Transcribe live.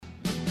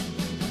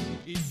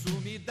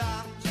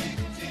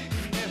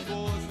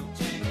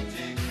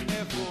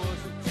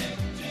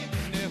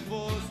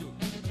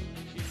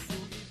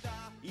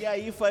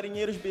aí,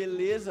 farinheiros,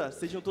 beleza?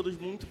 Sejam todos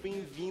muito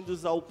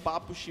bem-vindos ao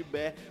Papo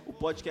Chibé, o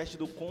podcast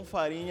do Com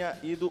Farinha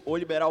e do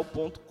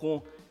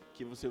oliberal.com,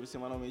 que você ouve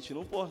semanalmente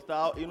no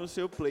portal e no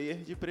seu player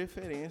de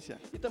preferência.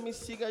 E também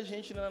siga a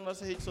gente nas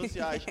nossas redes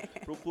sociais.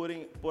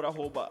 Procurem por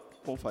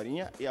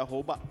 @comfarinha e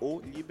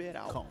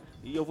 @oliberal.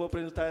 E eu vou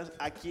apresentar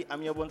aqui a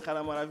minha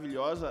bancada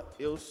maravilhosa.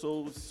 Eu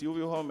sou o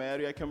Silvio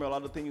Romero e aqui ao meu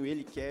lado eu tenho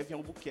ele, Kevin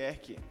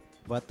Albuquerque.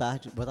 Boa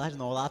tarde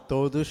não, olá a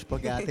todos,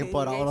 porque é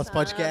temporal o nosso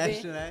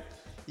podcast, né?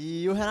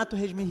 E o Renato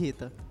Reis me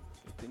irrita.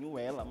 Eu tenho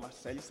ela,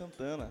 Marcele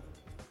Santana.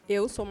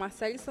 Eu sou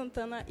Marcele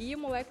Santana e o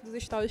moleque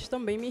dos stories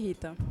também me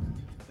irrita.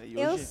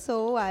 Eu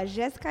sou a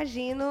Gessycka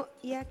Gino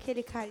e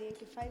aquele carinha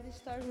que faz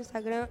stories no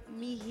Instagram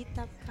me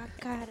irrita pra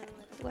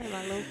caramba. Tu é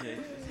maluco?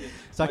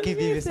 Só quem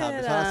vive sabe,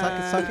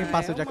 só quem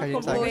passa o dia com a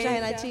gente sabe. Hoje,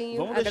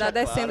 Renatinho.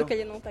 Agradecendo que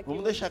ele não tá aqui.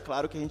 Vamos deixar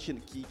claro que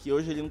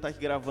hoje ele não tá aqui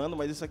gravando,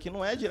 mas isso aqui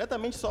não é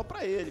diretamente só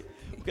pra ele.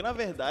 Porque, na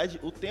verdade,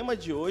 o tema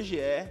de hoje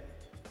é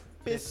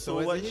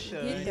Pessoas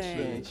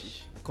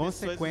irritantes.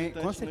 Consequentemente,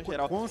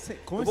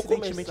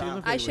 ele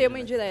não veio. Achei uma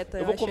indireta.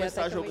 Eu vou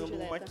começar jogando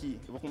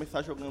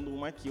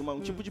uma aqui. Um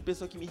tipo de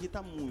pessoa que me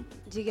irrita muito.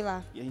 Diga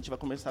lá. E a gente vai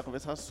começar a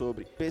conversar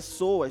sobre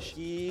pessoas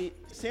que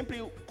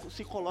sempre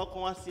se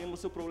colocam acima, o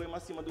seu problema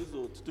acima dos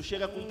outros. Tu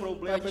chega com um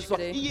problema, a pessoa...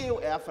 crer. E eu?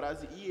 É a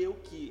frase, e eu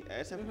que...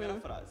 Essa é a primeira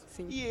frase.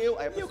 Sim. E eu?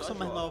 Aí a pessoa Eu que sou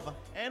mais nova.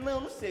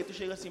 Não sei. Tu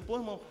chega assim, pô,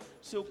 irmão,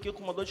 sei o que,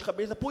 com uma dor de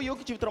cabeça. Pô, eu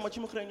que tive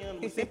traumatismo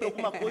craniano. Sempre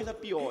alguma coisa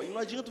pior. E não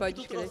adianta o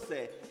que tu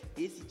trouxer.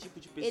 Esse tipo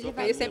de pessoa...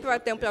 Ele sempre vai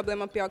ter um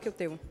problema pior que o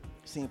teu.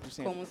 Sempre.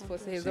 Como se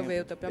fosse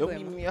resolver o teu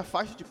problema. Eu me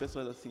afasto de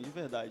pessoas assim, de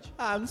verdade.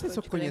 Não sei se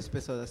eu conheço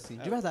pessoas assim,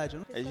 de verdade.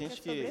 É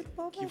gente que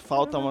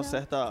falta uma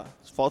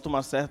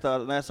certa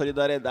né,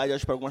 solidariedade,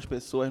 acho, pra algumas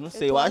pessoas, não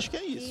sei, eu acho que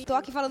é isso. Tô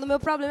aqui falando do meu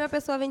problema e a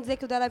pessoa vem dizer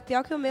que o dela é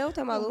pior que o meu,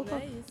 tá maluco?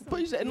 É isso.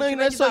 Pois é, não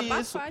é só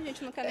isso. A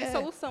gente não quer nem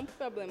solução pro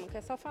problema,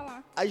 quer só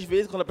falar. Às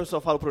vezes, quando a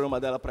pessoa fala o problema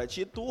dela pra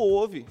ti, tu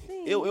ouve.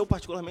 Eu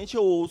particularmente,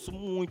 eu ouço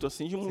muito,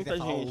 assim, de muita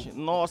gente.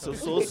 Nossa, eu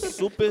sou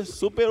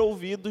super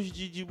ouvidos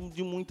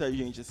de muita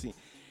gente, assim.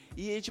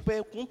 E, tipo,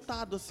 é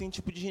contado, assim,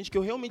 tipo, de gente que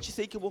eu realmente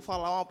sei que eu vou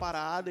falar uma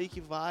parada e que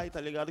vai, tá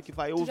ligado? Que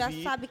vai ouvir. Tu já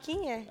sabe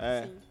quem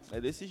é.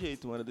 É desse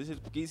jeito, mano. É desse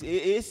jeito. Porque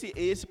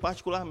esse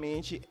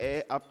particularmente,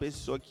 é a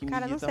pessoa que me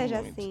irrita muito. Cara, não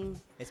seja assim.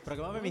 Esse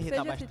programa vai me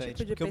irritar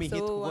bastante, porque eu me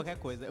irrito com qualquer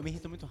coisa. Eu me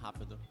irrito muito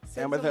rápido.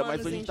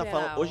 Mas hoje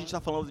a gente tá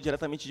falando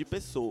diretamente de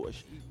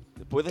pessoas.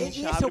 Depois a gente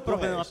abre esse é o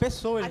problema,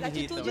 pessoas me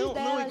irritam.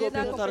 Não, igual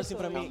perguntaram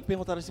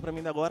assim pra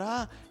mim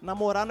agora,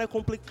 namorar não é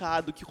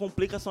complicado, o que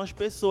complica são as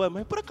pessoas.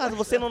 Mas por acaso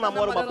você não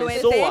namora uma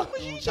pessoa?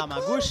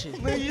 Tamaguchi?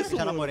 Não é isso, Já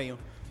mano. namorei um.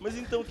 Mas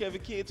então, Kevin,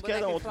 tu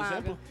quer dar um outro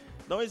exemplo?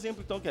 Dá um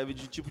exemplo então, Kevin,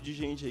 de tipo de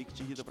gente aí que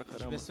te irrita pra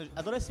caramba. Pessoas,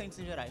 adolescentes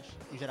em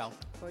geral.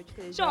 Pode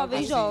crer.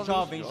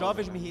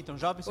 Jovens Me irritam,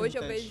 jovens são Hoje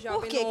eu irritantes. vejo jovem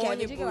Por que, no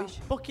Kevin? Diga lá. ônibus.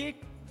 Porque,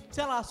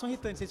 sei lá, são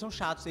irritantes, eles são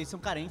chatos, eles são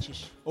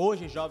carentes.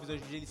 Hoje em dia,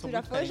 eles são Tu já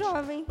muito foi carentes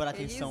jovem. por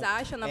atenção. Eles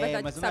acham, na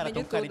verdade, mas que eu não era sabem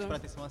tão de carente tudo. por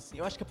atenção assim.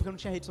 Eu acho que é porque eu não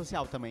tinha rede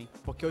social também.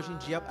 Porque hoje em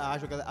dia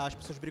as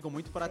pessoas brigam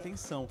muito por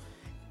atenção.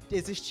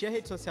 Existia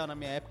rede social na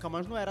minha época,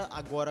 mas não era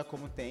agora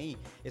como tem.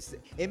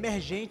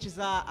 Emergentes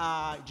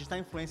a digital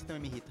influencer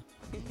também me irrita.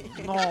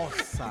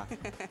 Nossa!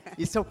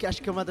 Isso é o que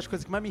acho que é uma das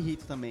coisas que mais me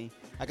irrita também.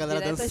 A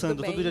galera Diretas dançando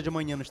do todo bem. dia de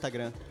manhã no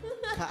Instagram.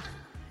 Cara,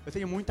 eu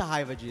tenho muita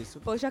raiva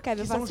disso. Poxa, Kevin,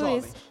 eu Que são faço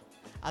jovens. isso.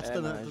 Tu tá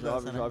dando, tu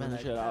dança, né? Jovem no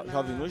Verdade. geral.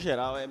 Jovem no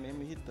geral é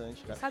mesmo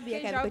irritante, Eu cara. sabia,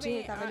 Porque Kevin, que eu te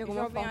irritava de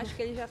alguma jovem forma. acha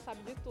que ele já sabe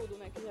de tudo,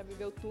 né? Que já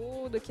viveu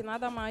tudo, que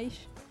nada mais.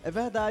 É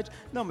verdade.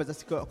 Não, mas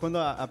assim, quando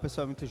a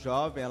pessoa é muito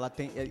jovem, ela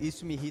tem.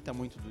 Isso me irrita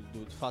muito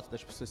do fato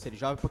das pessoas serem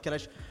jovens, porque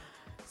elas.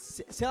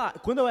 Sei lá,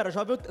 quando eu era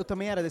jovem, eu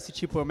também era desse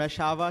tipo. Eu me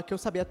achava que eu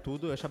sabia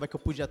tudo, eu achava que eu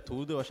podia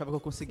tudo, eu achava que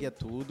eu conseguia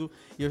tudo.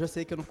 E eu já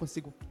sei que eu não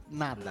consigo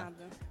nada.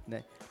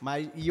 Né?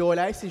 E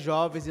olhar esses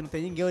jovens e não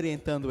ter ninguém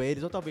orientando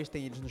eles, ou talvez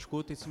tenha eles no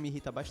escuta, isso me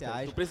irrita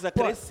bastante. Tu precisa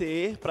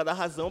crescer pra dar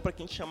razão pra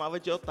quem te chamava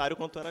de otário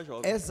quando tu era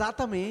jovem.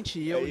 Exatamente.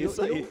 E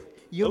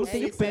eu não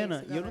tenho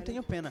pena. E eu não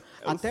tenho pena.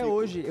 Até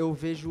hoje eu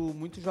vejo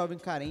muito jovem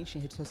carente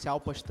em rede social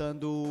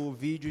postando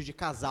vídeos de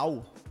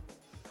casal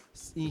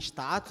em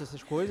status,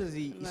 essas coisas,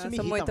 e isso me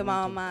irrita muito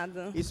mal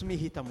amado. Isso me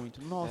irrita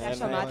muito. Nossa, Pra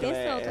chamar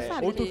atenção, tu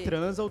sabe. ou tu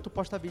transa ou tu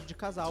posta vídeo de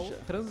casal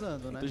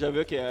transando, né? Tu já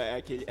viu que é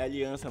aquele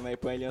aliança, né?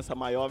 Põe aliança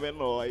maior,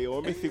 menor. Aí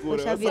homem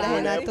segurança, Puxa vida,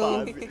 mulher Renato.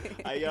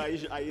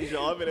 base. Aí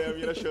jovem, né? A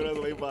mina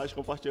chorando lá embaixo,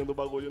 compartilhando o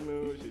bagulho.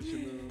 Não, gente,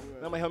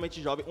 não. Não, mas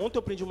realmente jovem. Ontem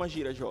eu aprendi uma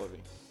gíria jovem.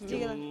 Que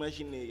eu não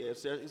imaginei. Eu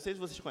não sei se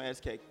vocês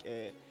conhecem, que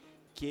é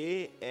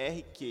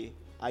QRQ.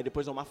 Aí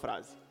depois é uma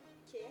frase.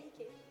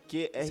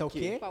 QRQ. Isso é o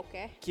quê?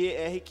 Qualquer.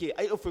 QRQ.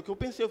 Aí foi o que eu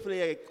pensei, eu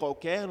falei,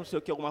 qualquer, não sei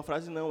o que, alguma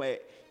frase, não,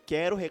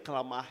 quero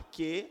reclamar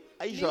que,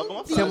 aí joga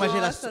uma frase. Isso é uma Nossa,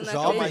 geração não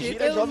jovem? Uma acredito.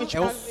 gíria jovem,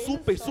 tipo,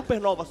 nunca vi super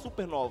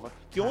nova.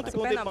 Que ontem eu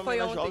perguntei pra uma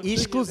menina jovem.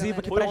 Exclusiva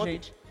aqui Foi pra ontem.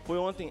 gente. Foi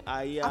ontem,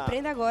 aí a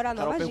Aprenda agora a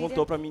Carol nova perguntou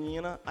gíria. pra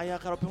menina, aí a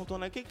Carol perguntou,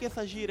 né, o que é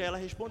essa gíria? Ela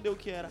respondeu o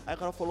que era. Aí a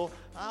Carol falou,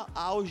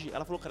 auge.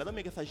 Ela falou, cara,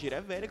 amiga, essa gíria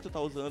é velha que tu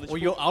tá usando.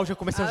 O auge eu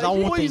comecei a usar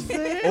Auge, ontem. pois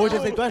é. Hoje eu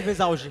usei 2 vezes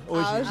auge.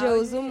 Auge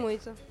eu uso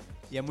muito.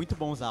 E é muito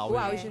bom usar O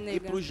auge. auge, E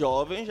nega. pro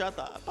jovem já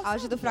tá passado.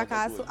 Auge do já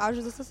fracasso, bagulho.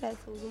 auge do sucesso.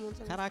 Eu uso muito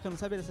também. Caraca, eu não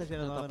sabia dessa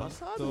gíria nova, não.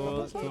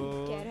 passado,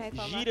 Quero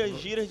reclamar.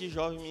 Giras de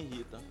jovem me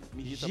irrita.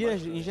 Me irrita Gírias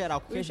bastante. em geral,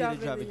 qualquer Os gíria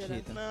de jovens jovem em te geral.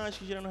 irrita. Não, acho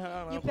que gira no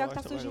real não. E o pior é que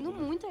tá gosto, mas surgindo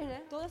eu- muitas,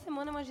 né? Toda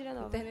semana é uma gíria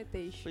nova.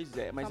 Internetês. Pois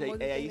é, mas Famoso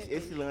internetês.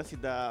 esse lance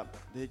da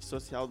rede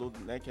social,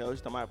 né, que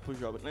hoje tá mais pro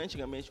jovem.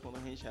 Antigamente, quando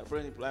a gente era, por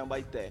exemplo, lá é um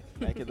baité,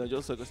 né, que é de onde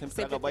eu sou, que eu sempre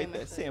trago a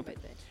baité, sempre.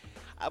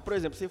 Por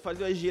exemplo, você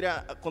fazia a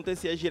gira,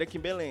 acontecia a gira aqui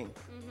em Belém.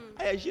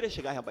 Aí a gira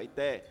chegava em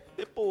Baité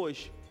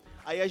depois.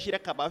 Aí a gira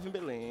acabava em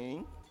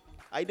Belém.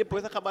 Aí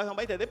depois acabava em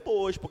Baité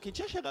depois, porque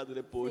tinha chegado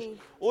depois. Sim.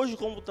 Hoje,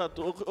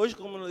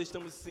 como nós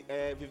estamos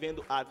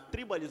vivendo a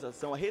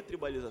tribalização, a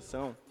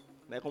retribalização,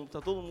 né, como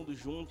tá todo mundo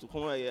junto,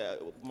 como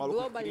o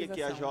maluco cria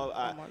que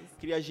Globalização,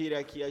 cria a gira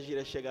aqui, a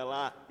gira chega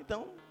lá.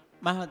 Então,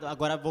 Mas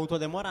agora voltou a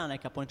demorar, né?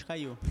 Que a ponte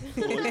caiu.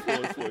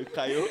 foi.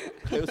 Caiu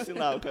o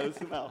sinal.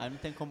 Aí não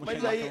tem como Mas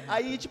chegar tão rápido.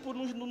 aí tipo,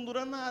 não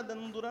dura nada,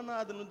 não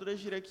dura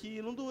gira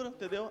aqui, não dura,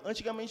 entendeu?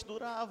 Antigamente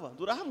durava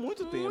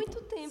muito tempo.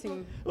 Muito tempo.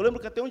 Sim. Eu lembro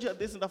que até um dia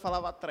desse ainda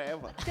falava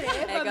treva.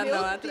 Treva, meu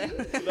Não, a Deus.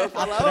 treva. Ainda A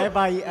falava,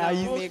 treva aí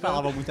amigo.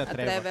 falava muita A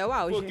treva treva. é o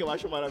auge. porque eu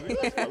acho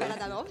maravilhoso. Era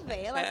da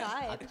novela, tá?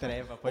 A Época.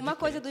 treva, pode Uma crer.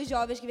 coisa dos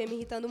jovens que vem me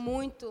irritando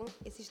muito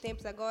esses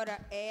tempos agora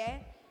é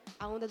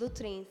a onda do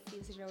trance.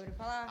 Vocês já ouviram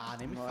falar? Ah,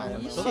 nem me Não, fala.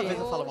 não. Toda vez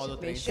eu falo mal do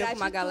trem. Mexeu com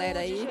uma galera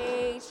aí.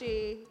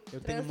 Gente, Eu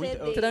tenho muito.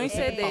 transcender. Eu sempre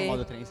Transcender. falo mal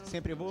do trem.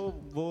 Sempre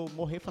vou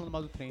morrer falando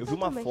mal do trem. Eu vi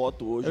uma também.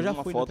 foto hoje, Eu já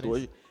fui no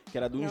trance. que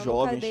era de uns Eu nunca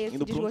jovens dei esse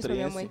indo pra um desgosto pra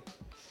minha trance. mãe.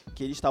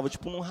 Que eles estavam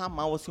tipo num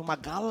ramal, assim, uma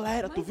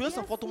galera. Tu Mas viu é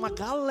essa foto? assim. Uma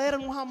galera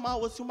num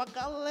ramal, assim, uma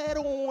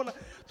galerona.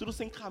 Tudo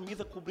sem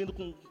camisa, cobrindo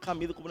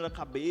a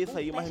cabeça.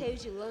 Aí, Pé mas cheio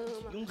de lama.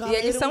 um E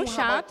galerão eles são no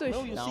ramal. chatos.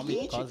 Não, e o Dá uma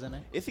seguinte, micose,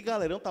 né? esse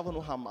galerão tava no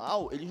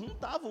ramal, eles não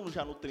estavam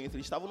já no trance,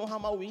 eles estavam no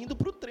ramal indo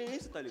pro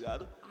trance, tá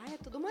ligado? Ah, é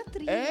tudo uma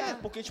trilha. É,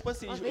 porque tipo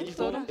assim, Uma eles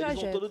vão aventura, um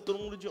projeto. todo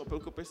mundo de ônibus,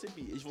 pelo que eu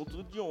percebi, eles vão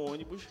tudo de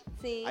ônibus,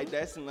 Sim. aí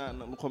desce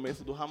no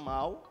começo do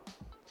ramal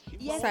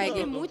E é Segue.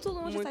 sempre muito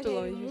longe Muito essa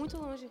rede, longe. muito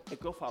longe. É o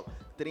que eu falo,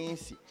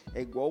 trance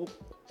é igual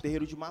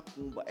terreiro de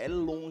macumba, é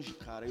longe,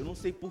 cara, eu não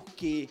sei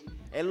porquê,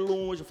 é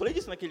longe, eu falei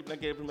disso naquele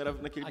primeiro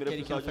Aquele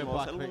que episódio não foi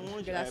nosso, é pro ar,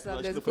 longe. Graças a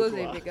acho Deus, que não foi pro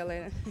inclusive, ar.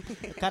 galera.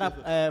 Cara,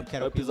 eu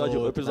quero É o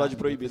episódio piloto,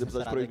 proibido, tá?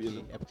 episódio proibido.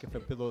 Aqui. É porque foi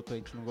o piloto, a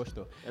gente não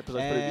gostou. É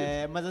episódio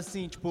proibido. Mas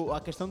assim, tipo, a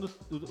questão do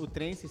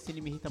trance, assim,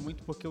 ele me irrita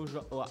muito porque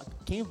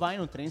quem vai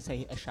no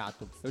trance é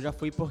chato. Eu já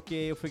fui porque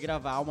eu fui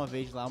gravar uma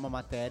vez lá uma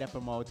matéria pra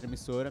uma outra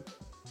emissora.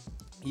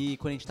 E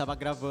quando a gente tava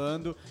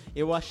gravando,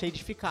 eu achei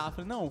de ficar.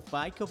 Falei, não,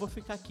 vai que eu vou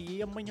ficar aqui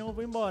e amanhã eu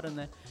vou embora,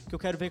 né? Que eu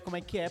quero ver como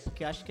é que é,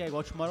 porque acho que é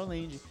igual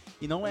Tomorrowland.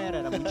 E não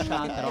era muito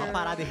chato, era uma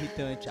parada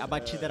irritante. A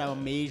batida era a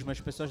mesma,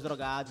 as pessoas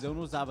drogadas, eu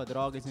não usava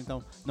drogas,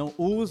 então não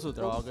uso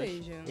drogas.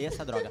 seja,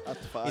 Essa droga.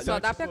 Ato falho. Só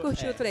dá tipo, pra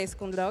curtir é. o trance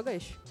com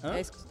drogas? Hã?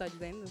 É isso que tu tá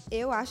dizendo?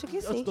 Eu acho que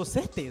Eu sim. tô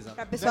certeza.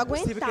 Pra pessoa não é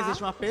possível aguentar que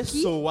exista uma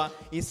pessoa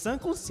em sã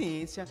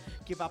consciência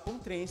que vá pra um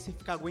trance e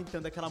ficar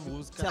aguentando aquela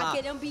música. Sei lá,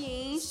 Aquele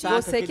ambiente.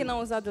 Saca, Você que aquele-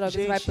 não usa drogas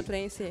Gente, vai pro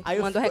trance, aí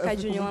eu manda um fico- eu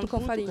recadinho fico lá no muito puto com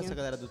Confarinho. essa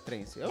galera do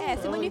trance. Se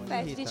me manifesta.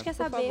 A irrita. gente quer Por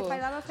saber, favor.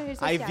 vai lá nas nossas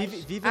redes Aí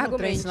sociais. vive no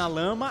Argumente. trance na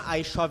lama,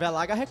 aí chove,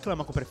 alaga,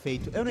 reclama com o prefeito.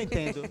 Eu não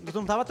entendo. Tu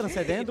não tava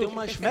transcendendo? E tem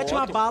umas Mete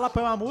uma fotos- bala,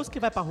 põe uma música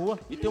e vai pra rua.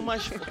 E tem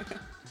umas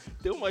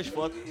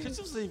fotos. Não sei se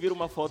vocês viram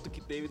uma foto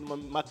que teve de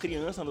uma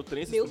criança no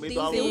trance Meu no meio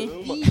Deus, da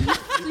eu lama. vi.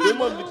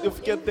 E tem eu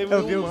fiquei até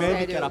Eu vi o meme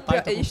Sério, que era pai,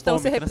 tô com eles estão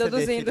fome, se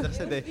transcender, filho, reproduzindo.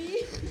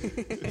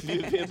 transcender.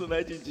 vivendo,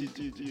 né,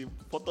 de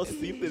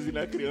fotossíntese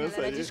na criança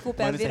Galera, aí.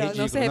 desculpa, é Mano, isso é virou.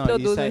 ridículo. Não se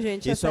reproduzam,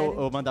 gente, é Isso eu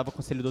sério. mandava o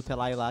conselho do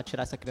telar ir lá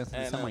tirar essa criança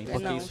dessa não, mãe. é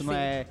Porque não, isso não sim.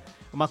 é...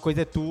 Uma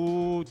coisa é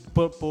tu,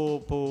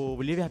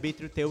 por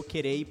livre-arbítrio teu,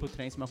 querer ir pro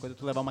trance. Uma coisa é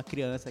tu levar uma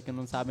criança que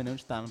não sabe nem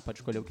onde tá, não pode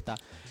escolher o que tá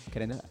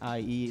querendo,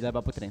 aí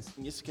levar pro trance.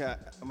 Isso que a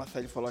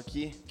Marcele falou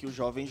aqui, que o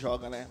jovem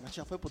joga, né? Mas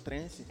já foi pro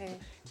trance? É.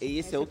 E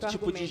esse Esse é é outro o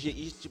tipo de,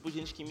 argumento. tipo de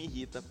gente que me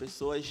irrita.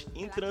 Pessoas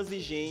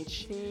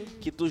intransigentes. Sim.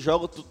 Que tu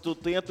joga, tu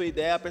tem a tua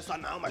ideia, a pessoa,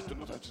 não, mas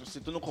se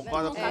tu não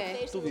concorda, nunca tu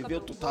fez, tu nunca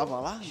viveu, tu provou. tava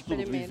lá, tu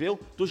Experimenta. viveu,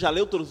 tu já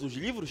leu todos os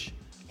livros?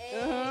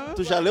 Aham.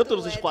 Tu já leu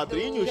todos os é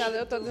quadrinhos? Já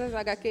leu todas as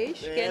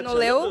HQs? É, Quem tu não já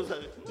leu, todos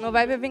os- não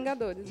vai ver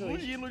Vingadores Não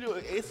hoje. li, não li.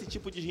 Esse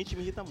tipo de gente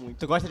me irrita muito.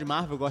 Tu gosta de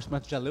Marvel? Gosta,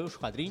 mas tu já leu os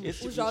quadrinhos?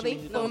 Esse O tipo de gente jovem me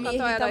irrita não muito. Nunca me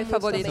teu irrita herói muito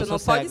favorito. também. Eu Não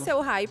sou pode cego. ser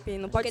o hype,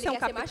 não pode Porque ser um ele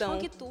quer ser capitão.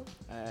 mais fã que tu.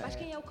 Mas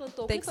quem é o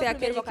cantor? Tem Quem que foi ser o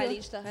primeiro aquele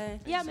que- vocalista? é.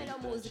 E a melhor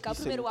música? O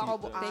Isso é primeiro muito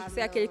álbum? irritante. Tem que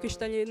ser aquele que o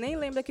Stanley nem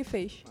lembra que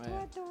fez.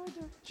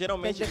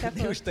 Geralmente, Quer dizer que é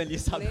Nem o fã. Stanley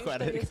sabe Nem o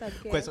agora Stanley sabe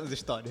o que quais é. são as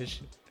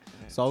histórias.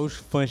 Só os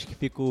fãs que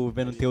ficam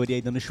vendo teoria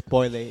e dando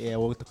spoiler é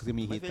outra coisa que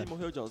me mas irrita. ele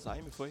morreu de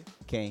Alzheimer, foi?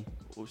 Quem?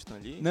 O Stan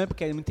Lee? Não é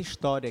porque é muita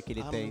história que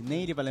ele Ah, tem. não.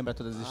 Nem ele vai lembrar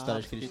todas as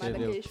histórias que ele Mas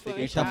escreveu. daqueles fãs A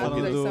gente tá chatos,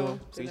 falando eles do... são, Sei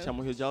que entendeu? já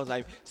morreu de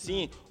Alzheimer.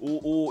 Sim,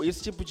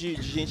 esse tipo de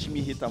gente me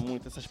irrita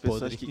muito. Essas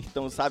pessoas Podre. que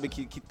então, sabe,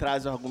 que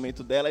trazem o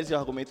argumento delas e o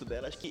argumento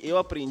delas. Que eu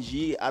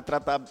aprendi a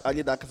tratar, a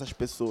lidar com essas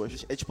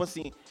pessoas. É tipo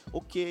assim,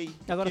 ok.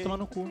 Agora ok. toma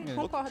no cu. né?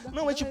 Concorda.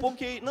 Não, é tipo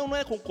ok. Não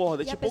é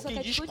concorda. É E a tipo pessoa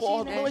ok, quer discutir,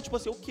 discordo. né? Não, é tipo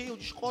assim, ok, eu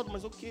discordo,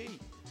 mas ok.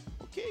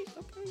 ok.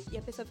 E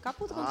a pessoa fica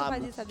puta quando tu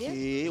faz isso, sabia?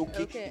 O É o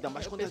quê? quê? Ainda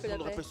mais Eu quando é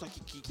perco uma já pessoa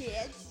que... Que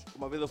é...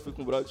 Uma vez eu fui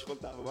com o brother,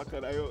 contava,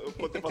 bacana, aí eu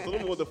contei pra todo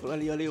mundo, eu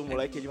falei, olha aí, o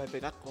moleque, ele vai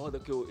pegar a corda,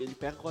 ele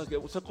pega a corda,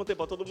 eu só contei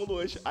pra todo mundo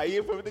hoje.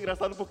 Aí foi muito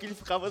engraçado porque ele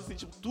ficava assim,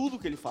 tipo, tudo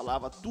que ele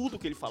falava,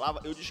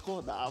 eu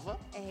discordava.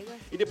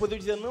 E depois eu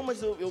dizia, não,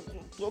 mas eu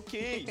tô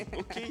ok,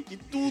 e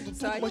tudo,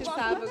 Só mas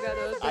agitava o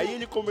garoto. Aí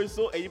ele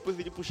começou, aí depois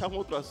ele puxava um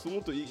outro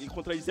assunto e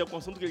contradizia com o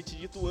assunto que ele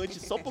tinha dito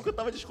antes, só porque eu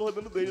tava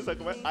discordando dele, sabe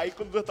como é? Aí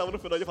quando eu tava no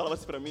final, ele falava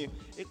assim pra mim,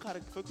 ei, cara,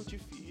 o que foi que eu te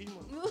fiz,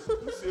 mano?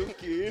 Não sei o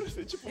quê, não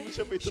sei, tipo, não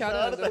tinha feito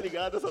nada, tá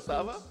ligado? Eu só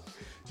tava...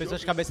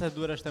 Pessoas de cabeças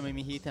duras também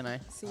me irritam, né?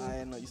 Sim.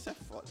 Não, isso é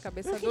foda.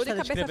 Cabeça dura e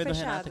cabeça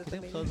fechada aqui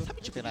também.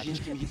 Sabe tipo de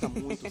gente que me irrita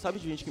muito? Sabe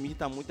de gente que me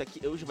irrita muito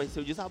aqui? Hoje vai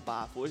ser o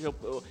desabafo. Hoje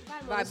eu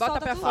Vai, bota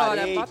pra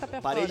fora, bota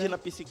pra parei de ir fora. na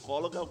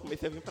psicóloga, eu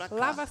comecei a vir pra cá.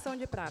 Lavação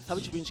de pratos.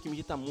 Sabe tipo de gente que me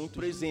irrita muito?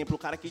 Por exemplo, o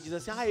cara que diz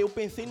assim, eu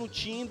pensei no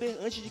Tinder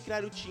antes de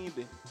criar o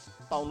Tinder.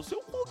 Pau no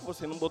seu cu, que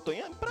você não botou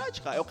em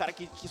prática. É o cara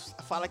que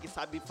fala que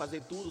sabe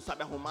fazer tudo,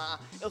 sabe arrumar.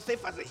 Eu sei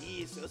fazer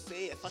isso, eu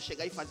sei, é só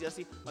chegar e fazer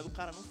assim. Mas o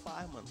cara não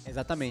faz, mano.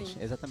 Exatamente.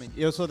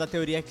 Eu sou da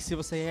teoria que se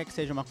você quer que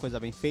seja uma coisa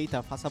bem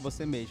feita, faça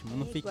você mesmo.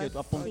 Não fique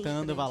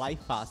apontando, vá lá e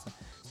faça.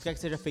 Se quer que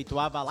seja feito o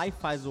A, vá lá e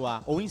faz o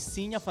A. Ou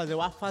ensine a fazer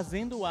o A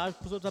fazendo o A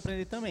para os outros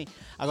aprenderem também.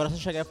 Agora, se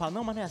você chegar e falar,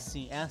 não, mas não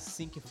é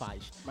assim que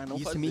faz. Mas não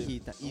isso fazer, me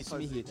irrita, não isso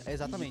fazer. me irrita.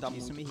 Exatamente, Irrita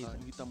isso muito, me irrita.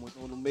 Cara, irrita muito.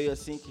 No meio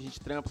assim que a gente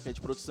trampa, que é de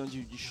produção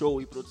de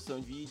show e produção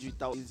de vídeo e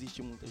tal,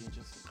 existe muita gente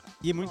assim, cara.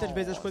 E muitas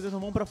vezes as coisas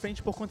não vão pra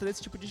frente por conta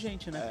desse tipo de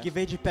gente, né? Porque em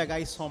vez de pegar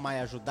e somar e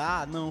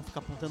ajudar, não, fica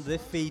apontando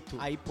defeito.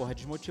 Aí, porra,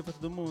 desmotiva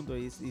todo mundo.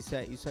 Isso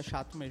é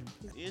chato mesmo.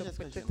 E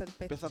Gessycka Gino?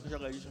 O pessoal que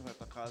joga lixo vai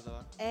pra casa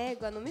lá.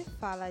 Não me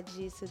fala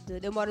disso,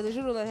 dude. Eu moro no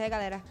Juruna, né,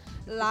 galera?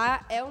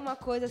 Lá é uma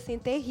coisa, assim,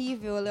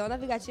 terrível. O Leão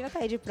Navigativa tá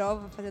aí de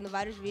prova, fazendo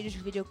vários vídeos,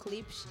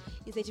 videoclipes,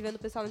 incentivando o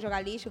pessoal a não jogar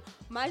lixo.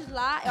 Mas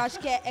lá, eu acho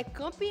que é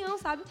campeão,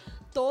 sabe?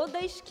 Toda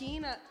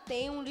esquina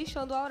tem um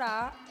lixão do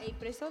Aurá. É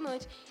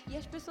impressionante. E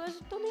as pessoas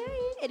estão nem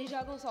aí. Eles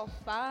jogam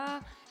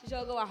sofá,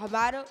 jogam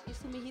armário.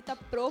 Isso me irrita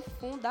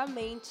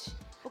profundamente.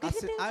 O que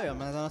que tem?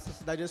 Mas a nossa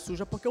cidade é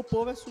suja porque o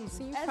povo é sujo.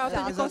 Sim,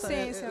 falta de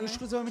consciência, né?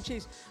 Exclusivamente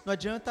isso. Não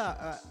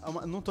adianta...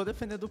 não tô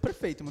defendendo o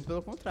prefeito, muito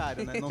pelo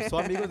contrário, né? Não sou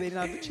amigo dele,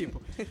 nada do tipo.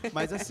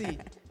 Mas assim,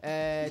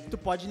 tu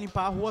pode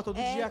limpar a rua todo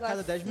dia, a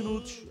cada 10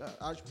 minutos.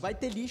 Vai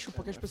ter lixo,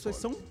 porque as pessoas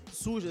são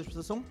sujas, as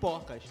pessoas são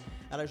porcas.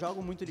 Elas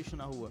jogam muito lixo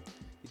na rua.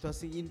 Então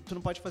assim, tu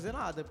não pode fazer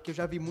nada, porque eu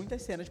já vi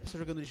muitas cenas de pessoas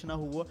jogando lixo na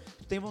rua.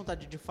 Tu tem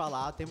vontade de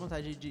falar, tem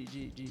vontade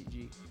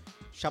de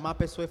chamar a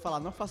pessoa e falar,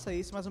 não faça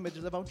isso, mas o medo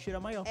de levar um tiro é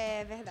maior.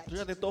 É verdade. Tu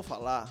já tentou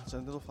falar? Você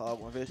já tentou falar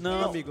alguma vez?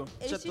 Não, amigo.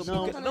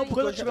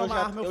 Quando eu tiver uma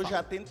arma, eu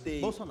já tentei.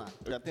 Bolsonaro.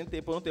 Eu já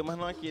tentei, por não ter, mas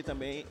não aqui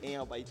também, em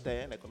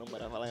Abaeté, né? Quando eu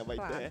morava lá em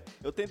Abaeté. Claro.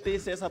 Eu tentei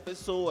ser essa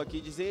pessoa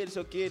aqui, dizer ele,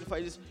 sei o que, ele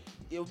faz isso.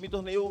 Eu me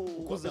tornei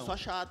a pessoa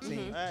chata.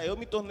 Sim. Eu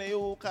me tornei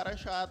o cara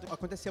chato.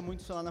 Acontecia muito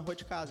isso lá na rua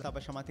de casa. Tava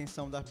chamar a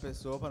atenção da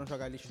pessoa para não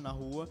jogar lixo na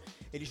rua.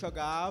 Eles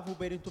jogavam, o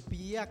banheiro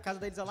entupia, a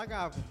casa deles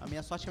alagava. A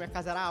minha sorte é que a minha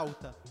casa era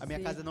alta. A minha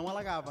casa não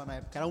alagava na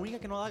época. Era a única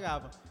que não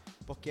alagava.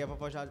 Porque a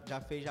vovó já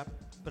fez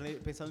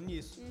pensando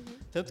nisso.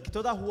 Tanto que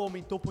toda a rua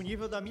aumentou pro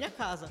nível da minha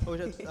casa.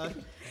 Hoje,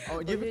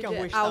 o nível que a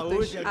rua está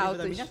hoje é o nível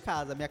da minha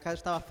casa. Minha casa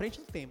estava à frente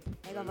do tempo.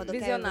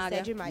 Visionária.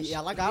 Você é demais. E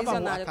alagava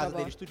a casa vovó.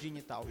 deles tudinho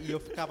e tal. E eu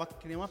ficava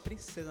que nem uma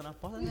princesa na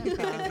porta da minha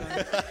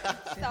casa.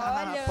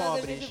 Tá olhando,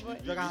 Pobres. gente boa.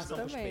 Jogar ração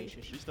pros também.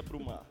 peixes. Vista pro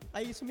mar.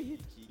 Aí isso me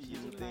irrita. Que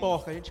não tem.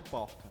 Porca, gente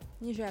porca.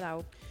 Em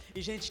geral.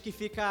 E gente que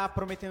fica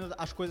prometendo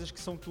as coisas que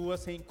são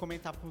tuas sem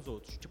comentar com os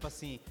outros. Tipo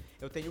assim,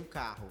 eu tenho um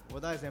carro. Vou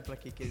dar um exemplo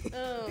aqui.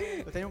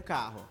 Eu tenho um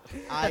carro.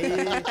 Aí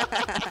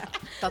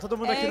tá todo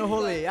mundo aqui no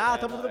rolê.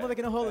 Todo mundo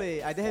aqui no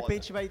rolê. Aí de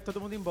repente vai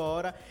todo mundo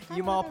embora.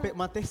 E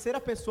uma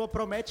terceira pessoa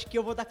promete que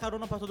eu vou dar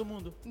carona pra todo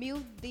mundo. Meu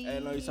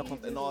Deus. Não, isso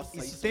acontece. Nossa,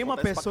 Isso isso tem uma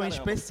acontece pessoa em pra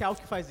caramba. especial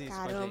que faz isso.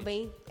 com a gente. Caramba,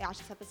 hein? Eu acho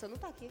que essa pessoa não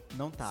tá aqui.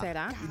 Não tá.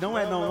 Será? Não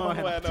é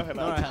Renato. Renato.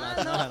 Não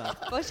é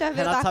Renato. Poxa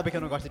vida. Renato sabe que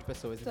eu não gosto de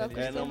pessoas. Tô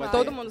Entendeu? não, mas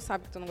Todo mundo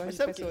sabe que tu não gosta Mas de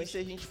sabe o que? pessoas. Isso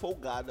é gente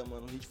folgada,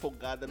 mano. Gente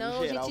folgada no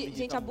Não, geral.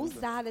 gente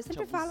abusada. Eu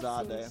sempre falo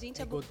assim.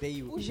 Gente Eu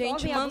odeio. O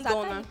Gente jovem abusado,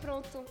 mandona. tá aí,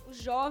 pronto. O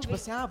jovem. Tipo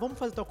assim, vamos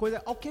fazer tal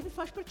coisa. Alguém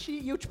faz pra ti.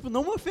 E eu, tipo,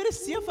 não me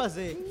oferecia a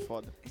fazer.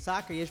 Foda.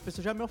 Saca? E as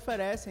pessoas já me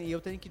oferecem e eu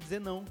tenho que dizer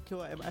não, que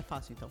é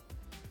fácil, então.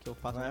 Que eu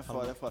faço Não, é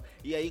foda, é foda.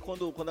 E aí,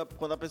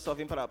 quando a pessoa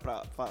vem pra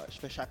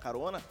fechar a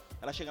carona,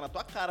 ela chega na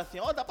tua cara assim,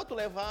 dá pra tu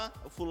levar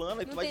o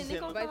fulano, e tu Não vai tem nem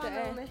dizendo... como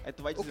falar, não, né? Aí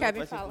tu vai O dizendo, Kevin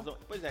vai ser fala. cuzão.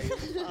 Pois é, aí eu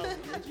não falo,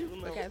 não digo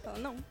não. Eu quero falar,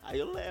 não. Aí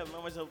eu levo,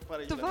 não, mas eu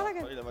parei Tu de fala,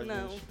 levar, parei de levar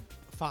não. gente.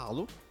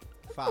 Falo.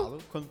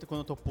 Quando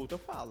eu tô puto, eu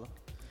falo.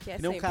 Que é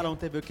Que nem um sempre. cara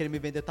ontem veio querer me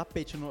vender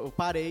tapete. Eu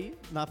parei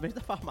na frente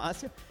da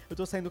farmácia, eu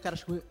tô saindo, o cara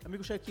chegou,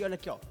 amigo, chega aqui, olha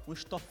aqui, ó, um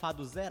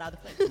estofado zerado.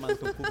 Eu falei, mano,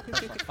 teu cu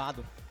tá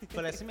estofado. Eu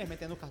falei assim mesmo,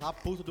 metendo no carro, tava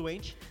puto,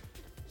 doente.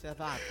 Você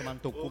vai tomar no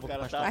teu cu, O cara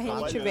pra tá A gente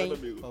trabalhando, vem.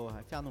 amigo.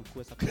 Porra, enfiar no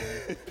cu essa porra.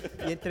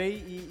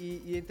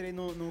 E entrei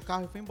no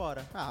carro e fui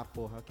embora. Ah,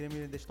 porra, eu queria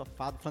me vender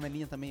estofado.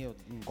 Flanelinha também, eu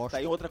não gosto. Tá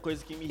aí outra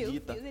coisa que me Meu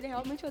irrita. Deus, ele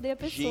realmente odeia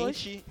pessoas.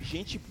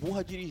 Gente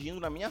burra dirigindo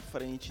na minha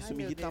frente. Isso Ai, me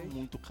meu irrita Deus.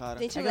 muito, cara.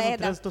 Gente Chega no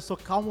lerda. trânsito, eu sou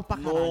calmo pra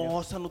caralho.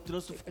 Nossa, no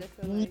trânsito eu fico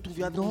Impressionante. puto,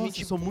 viado. Nossa,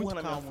 Gente eu sou burra muito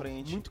na calmo, minha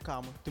frente. muito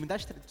calmo.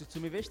 Tu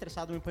me vê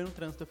estressado, me põe no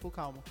trânsito, eu fico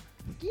calmo.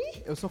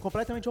 Eu sou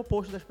completamente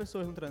oposto das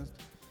pessoas no trânsito.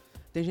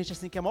 Tem gente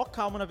assim que é mó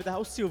calmo na vida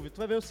real. O Silvio, tu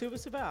vai ver o Silvio e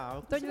você vai,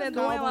 Tô você dizendo,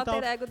 calmo um é o e tal.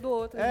 alter ego do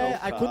outro. É, Não, aí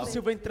calmo. quando o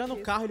Silvio entra no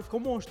carro, ele fica um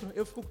monstro.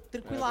 Eu fico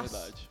tranquilaço. É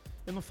verdade.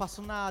 Eu não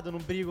faço nada, eu não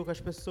brigo com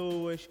as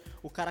pessoas.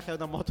 O cara caiu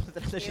da moto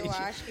atrás da gente.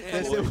 acho que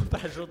Desceu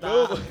pra ajudar.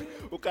 Não,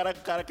 o cara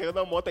caiu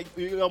da moto,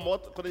 e a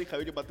moto, quando ele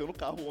caiu, ele bateu no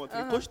carro ontem.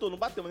 Ele encostou, não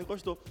bateu, mas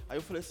encostou. Aí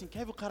eu falei assim,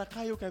 Kevin, o cara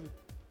caiu, Kevin.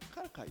 O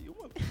cara caiu,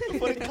 mano. Eu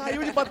falei,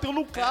 caiu, ele bateu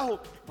no carro.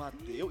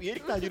 Bateu, e ele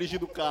que tá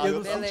dirigindo o carro. Eu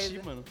não Beleza.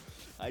 senti, mano.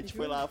 Aí a gente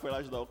foi lá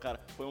ajudar o cara.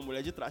 Foi uma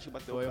mulher de trás que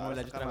bateu Foi o a cara.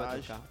 mulher de trás bateu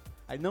o sacanagem. carro.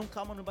 Aí, não,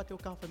 calma, não bateu o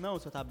carro. Eu falei, não, o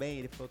senhor tá bem?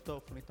 Ele falou, tô.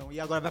 Eu falei, então, e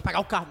agora vai pagar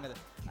o carro, né?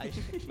 Aí,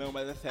 Não,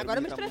 mas é sério, Agora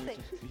eu me me irrita estressei.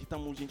 muito. Me irrita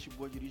muito gente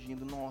boa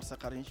dirigindo. Nossa,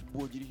 cara, gente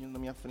boa dirigindo na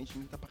minha frente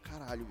me irrita pra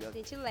caralho, viado.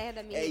 Gente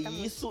lerda, minha. É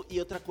isso e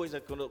outra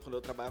coisa, quando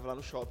eu trabalhava lá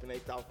no shopping, né, e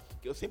tal,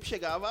 que eu sempre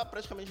chegava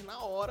praticamente na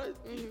hora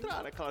de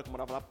entrar, né? Claro que eu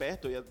morava lá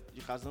perto, eu ia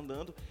de casa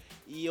andando,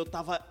 e eu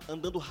tava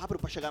andando rápido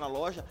pra chegar na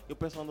loja, e o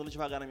pessoal andando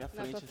devagar na minha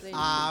Na frente, tua frente,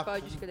 Ah,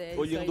 pode crer.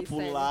 olhando isso aí, pro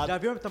sério. lado. já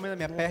viu o tamanho da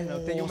minha perna?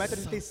 Eu tenho Nossa.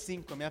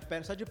 1,35m. A minha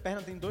perna, só de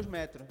perna, tem 2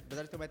 metros.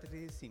 Apesar de ter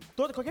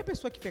 1,35m. Qualquer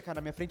pessoa que ficar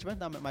na minha frente vai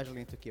andar mais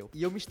lento que eu.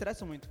 E eu me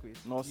estresso muito com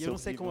isso. Nossa, e eu não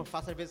sei horrível. como eu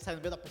faço. Às vezes saio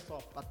no meio da pessoa,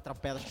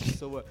 atropelo as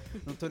pessoas,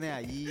 não tô nem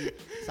aí,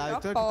 sabe? Eu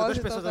Então, aposto, todas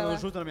as pessoas então, andando vai lá.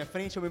 junto na minha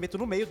frente, eu me meto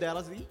no meio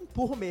delas e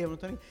empurro mesmo. Não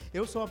tô nem...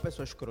 Eu sou uma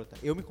pessoa escrota.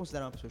 Eu me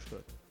considero uma pessoa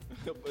escrota.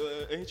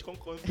 A gente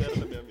considera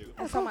também, amigo.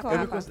 Essa é uma Eu me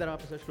capa. considero uma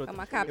pessoa escrota. É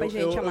uma capa, eu,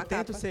 gente, eu, é uma eu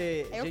tento capa.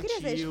 ser Eu queria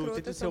ser gentil, escrota,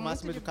 tento eu ser sou o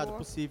máximo muito de educado boa.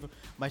 possível,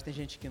 mas tem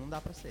gente que não dá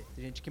pra ser.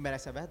 Tem gente que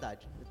merece a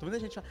verdade. Muita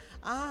gente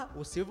fala,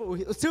 o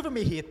Silvio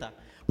me irrita,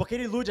 porque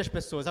ele ilude as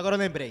pessoas. Agora eu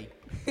lembrei.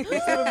 O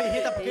Silvio me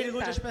irrita porque ele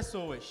ilude Eita. as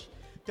pessoas.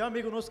 Tem um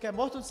amigo nosso que é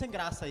morto de sem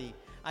graça aí.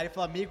 Aí ele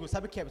falou, amigo,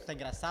 sabe o que é? Você tá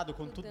engraçado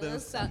quando tu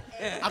dança.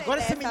 Agora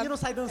esse menino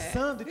sai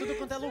dançando em tudo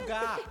quanto é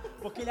lugar,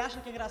 porque ele acha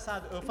que é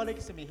engraçado. Eu falei que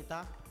isso ia me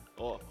irritar.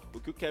 Ó, o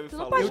que o Kevin Tu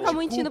não falou... pode Eu ficar te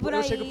mentindo culpo, por eu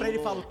aí. chego pra ele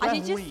e falo, tu A é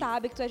gente ruim.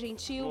 sabe que tu é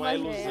gentil, Não é mas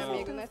ilusão,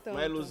 amigo, não é tanto. não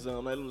é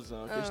ilusão, não é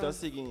ilusão. A questão é a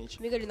seguinte...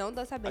 Amigo, ele não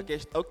dança A bem.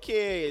 questão, ok,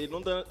 ele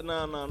não, não é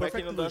que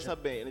ele não Perfect dança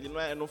bem, ele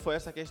não foi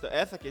essa questão.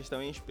 Essa questão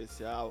em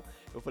especial,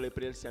 eu falei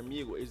pra ele assim,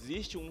 amigo,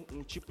 existe um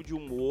tipo de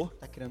humor,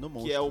 Tá criando um que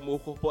monstro. é o humor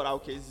corporal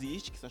que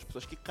existe, que são as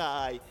pessoas que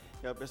caem,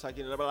 que é a pessoa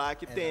que lá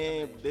que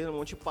tem, desde o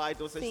Monty Python,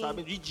 então vocês Sim.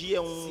 sabem, de dia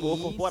é um Sim, humor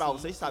corporal,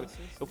 sim, vocês sim, sabem. sim,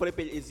 sim. Eu falei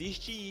pra ele,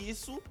 existe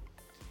isso.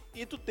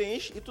 E tu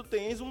tens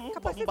um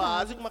Capacidade.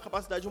 básico, uma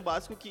capacidade, um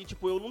básico que,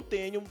 tipo, eu não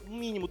tenho um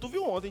mínimo. Tu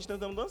viu ontem a gente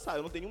tentando dançar,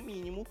 eu não tenho um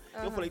mínimo.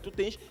 Eu falei, tu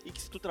tens, e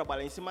que se tu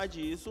trabalhar em cima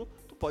disso,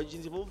 tu pode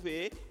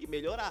desenvolver e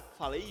melhorar.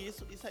 Falei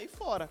isso e saí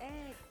fora.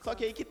 Só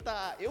que aí que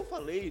tá, eu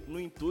falei no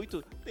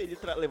intuito dele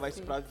levar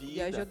isso pra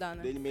vida, ajudar,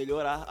 né? dele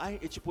melhorar. Aí,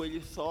 tipo,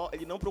 ele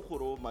não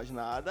procurou mais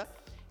nada.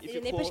 E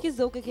Ele nem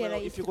pesquisou o que era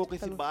E isso ficou que com tu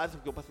esse falou.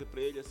 básico que eu passei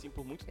pra ele, assim,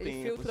 por muito Ele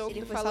tempo. filtrou, assim.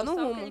 ele foi falou só no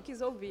só o rumo. que ele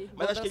quis ouvir. Mas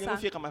Vou acho que ele não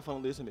dançar. fica mais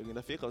falando isso, amigo.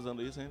 Ainda fica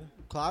usando isso ainda.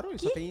 Claro, ele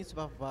só tem isso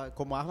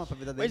como arma pra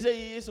vida dele. Mas é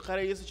isso,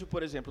 cara, é isso. Tipo,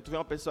 por exemplo, tu vê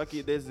uma pessoa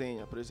que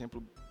desenha, por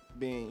exemplo,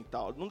 bem e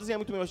tal. Não desenha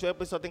muito bem, mas a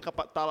pessoa tem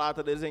tá lá,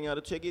 tá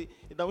desenhando. Tu chega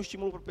e dá um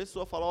estímulo pra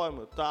pessoa, fala, ó,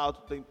 meu, tal,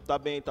 tá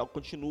bem e tal,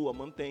 continua,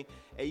 mantém.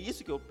 É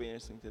isso que eu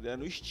penso, entendeu? É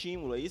no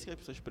estímulo, é isso que as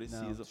pessoas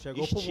precisam. Não, chegou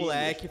pro Estímulos.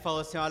 moleque e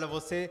falou assim, olha,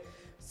 você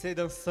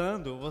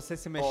dançando, você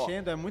se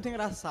mexendo, é muito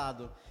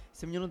engraçado.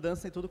 Esse menino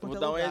dança em tudo quanto Vou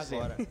é dar um lugar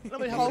exemplo. agora. Não,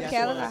 mas já Qualquer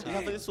faz isso lugar. antes,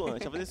 já faz isso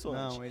antes, já faz isso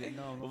antes. Não, ele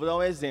não. Eu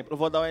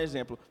vou dar um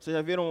exemplo. Vocês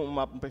já viram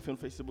um perfil no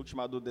Facebook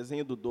chamado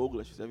Desenho do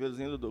Douglas? Você já viu o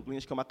Desenho do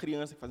Douglas? Que é uma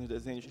criança que faz uns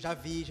desenhos. Já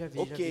vi.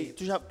 Ok,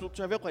 tu já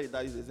viu a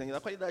qualidade do desenho? A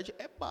qualidade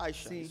é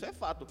baixa, Sim. isso é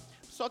fato.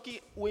 Só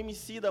que o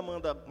Emicida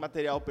manda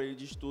material pra ele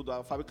de estudo,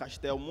 a Fábio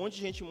Castel, um monte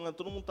de gente manda,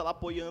 todo mundo tá lá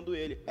apoiando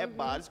ele. É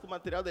básico, o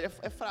material dele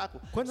é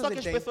fraco. Quantos Só anos que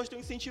as ele tem? pessoas estão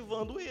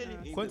incentivando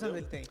ele. Quantos entendeu? anos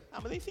ele tem? Ah,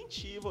 mas é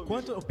incentivo,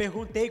 amigo. Eu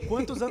perguntei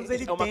quantos anos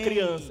ele É uma tem.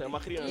 criança, é uma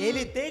criança.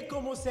 Ele tem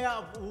como ser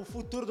o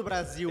futuro do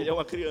Brasil. Ele é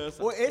uma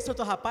criança. Esse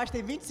outro rapaz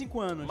tem 25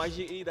 anos. Mas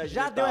de idade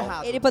Já mental. deu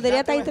errado. Ele poderia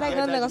Já estar deu entregando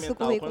errado. o negócio do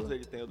Mental, currículo. Quantos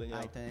ele tem, o Daniel?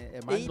 Ah, então é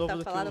mais novo Eita, do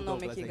que falaram o o nome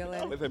Douglas aqui, aqui.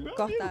 galera. Não, mas é meu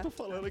Cortar. amigo, tô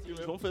falando aqui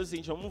mesmo. Vamos fazer o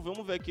seguinte,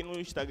 vamos ver aqui no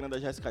Instagram da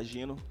Gessycka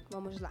Gino.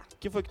 Vamos lá. O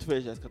que foi que tu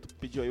fez, Jéssica? Tu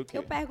pediu aí o quê?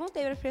 Eu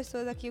perguntei para as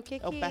pessoas aqui o que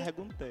Eu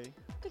perguntei.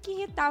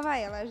 irritava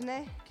elas,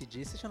 né? Que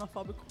disse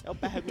xenofóbico. Eu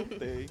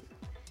perguntei.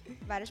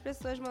 Várias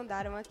pessoas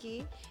mandaram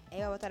aqui.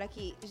 Botaram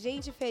aqui,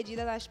 gente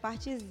fedida nas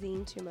partes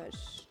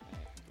íntimas.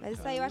 Mas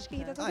isso aí eu acho que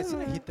irrita todo Isso não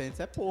mundo. é irritante,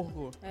 isso é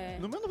porco. É.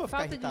 No meu não vou ficar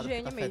Falta de irritado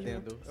porque tá higiene mesmo.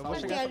 fedendo. Eu vou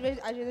Mas chegar porque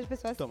às vezes as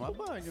pessoas tomar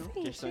banho.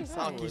 Sim, Questão de sim.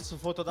 saúde. Que se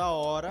for toda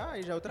hora,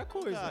 aí já é outra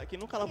coisa. Ah, quem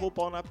nunca lavou o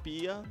pau na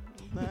pia,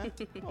 né?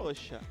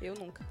 Poxa. Eu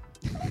nunca.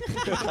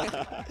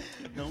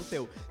 Não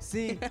teu.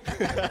 Sim.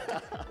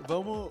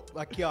 Vamos,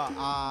 aqui ó,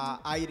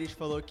 a Iris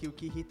falou que o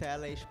que irrita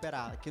ela é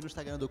esperar. Aqui no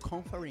Instagram do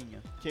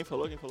Confarinha. Quem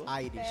falou?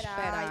 A Iris.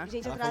 Esperar.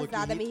 Gente Ela falou que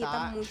atrasada me irrita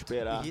muito.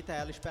 Esperar. Irrita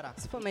ela esperar.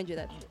 Se for meio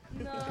direto.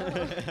 Não.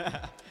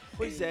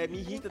 Pois é, me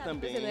irrita sabe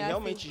também. que você não é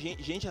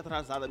Realmente, gente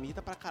atrasada me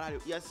irrita pra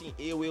caralho. E assim,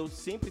 eu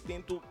sempre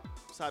tento,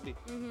 sabe,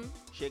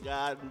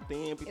 chegar no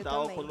tempo e Eu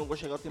tal. também. Quando não vou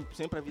chegar o tempo,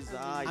 sempre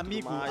avisar Amigo,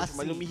 e tudo mais. assim,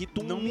 Mas eu me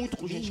irrito não muito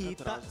com me gente que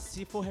irrita atrasa.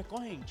 se for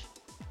recorrente.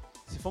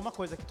 Se for uma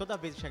coisa que toda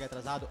vez chega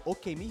atrasado,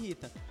 ok, me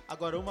irrita.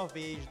 Agora, uma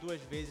vez,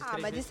 2 vezes,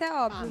 3 mas vezes... isso é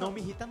óbvio. não me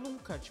irrita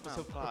nunca. Tipo, se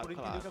eu procuro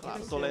entender o que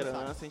aconteceu, Tolerância,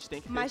 sabe? a gente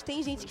tem que Mas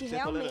tem gente que ser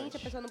realmente tolerante. a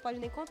pessoa não pode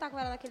nem contar com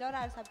ela naquele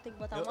horário, sabe? Tem que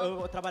botar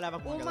Eu trabalhava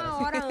com uma galera uma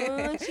assim.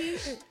 hora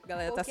antes. A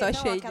galera tá porque só não,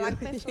 cheia aquela de...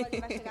 pessoa ali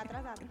vai chegar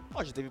atrasada.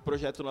 Ó, já teve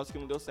projeto nosso que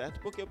não deu certo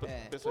porque a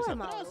pessoa Pô, se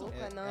é atrasa.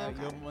 maluco. Não, E eu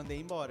cara. mandei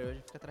embora,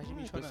 hoje fica atrás de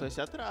mim As chorando. pessoas se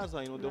atrasam,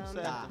 aí não deu Não,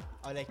 certo. Tá,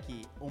 olha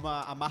aqui,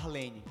 a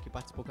Marlene, que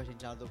participou com a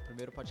gente já do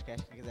primeiro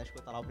podcast, quem quiser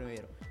escutar lá o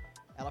primeiro.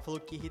 Ela falou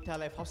que irrita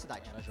ela é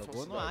falsidade. Ela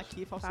jogou no ar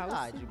aqui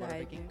falsidade. Bora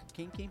ver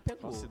quem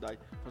pegou. Falsidade.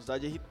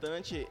 Falsidade é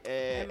irritante.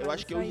 mas Eu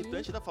acho que é o isso aí-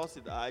 irritante da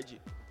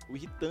falsidade. O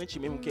irritante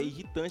mesmo, que é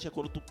irritante, é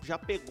quando tu já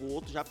pegou,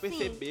 tu já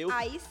percebeu. Sim,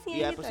 aí sim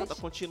E é aí a pessoa tá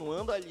irritante.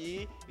 continuando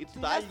ali, e tu Tu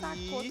tá já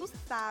ali. sacou, tu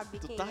sabe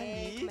Tu quem tá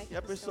é, ali, como é que e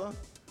a pessoa.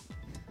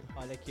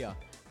 Olha aqui, ó.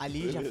 A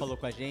Lígia falou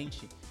com a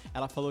gente.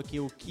 Ela falou que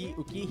o que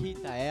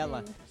irrita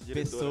ela, Diretora.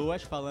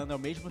 pessoas falando ao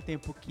mesmo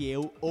tempo que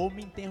eu ou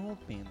me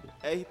interrompendo.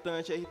 É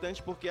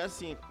irritante porque,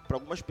 assim, pra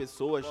algumas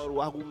pessoas,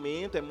 o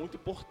argumento é muito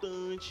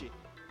importante.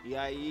 E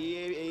aí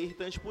é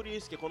irritante por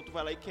isso, que é quando tu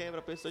vai lá e quebra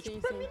a pessoa, Sim,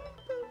 tipo, pra sim. mim,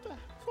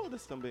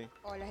 foda-se também.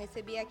 Olha,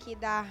 recebi aqui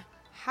da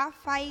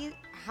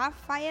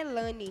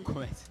Rafaelane.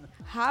 Começa.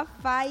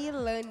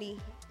 Rafaelane.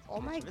 Oh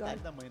my Atividade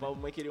God. da mãe, né? A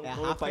mãe queria um É a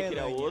nome, o pai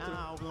queria Rafaelane. outro.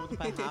 Ah, o nome do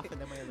pai é Rafa,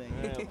 da mãe é Helene.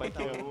 É, o pai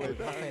queria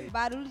outro.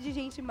 Barulho de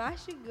gente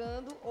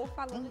mastigando ou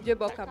falando De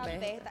boca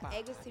aberta.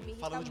 Ego se me irrita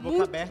Falando de muito.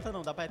 boca aberta,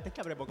 não, dá pra ter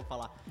que abrir a boca e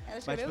falar. Ela Mas,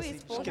 escreveu tipo isso,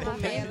 assim, pô, escreveu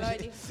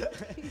Rafaelane.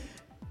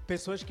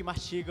 Pessoas que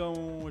mastigam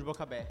os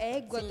boca aberta.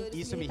 Ego, Sim, adoro,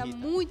 isso me me irrita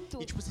irrita.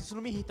 muito. E tipo assim, isso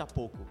não me irrita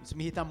pouco, isso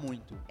me irrita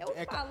muito. Eu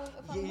falo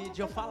E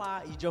de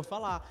eu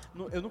falar.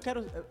 Eu não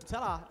quero, sei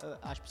lá,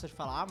 as pessoas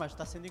falam, mas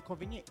tá sendo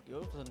inconveniente.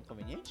 Eu tô sendo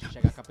inconveniente?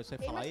 Chegar com a pessoa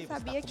e Ei, falar, mas aí, você você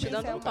sabia tá que comendo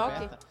isso é a um boca toque?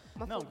 aberta?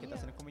 Uma Não, fobia. quem tá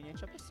sendo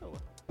inconveniente é a pessoa.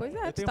 Pois é,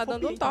 Eu tu tenho tá dando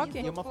um fobia, toque.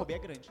 E uma fobia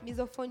grande.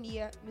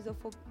 Misofonia,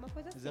 uma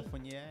coisa assim.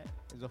 Misofonia é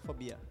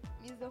misofobia.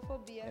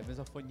 Misofobia.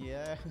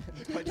 Misofonia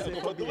pode ser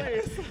Uma fobia.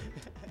 doença.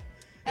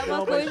 É uma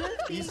Não, coisa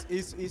mas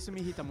assim. isso me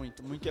irrita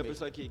muito, muito Que a mesmo.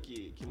 pessoa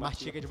que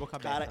Mastiga de boca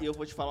aberta. Cara, eu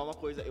vou te falar uma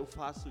coisa, eu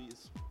faço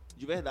isso.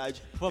 De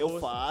verdade. Por favor, Eu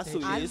faço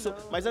sempre. isso, Ah,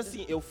 não. mas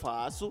assim, eu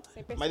faço,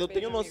 Sem mas eu perceber,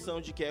 tenho meu noção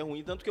de que é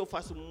ruim, tanto que eu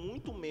faço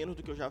muito menos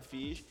do que eu já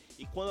fiz.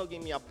 E quando alguém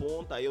me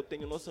aponta, eu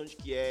tenho noção de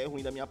que é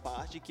ruim da minha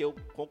parte, que eu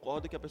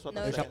concordo que a pessoa tá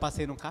Não, Eu já certa.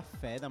 passei num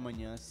café da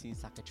manhã, assim,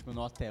 saca? Tipo,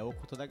 no hotel,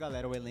 com toda a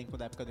galera, o elenco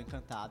da época do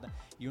Encantada.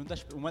 E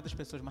uma das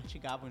pessoas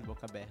mastigavam de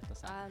boca aberta,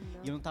 sabe? Ah,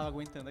 não. E eu não tava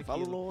aguentando aquilo.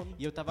 Fala o nome.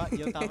 E eu tava...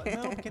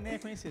 Não, porque nem é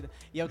conhecida.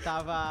 E eu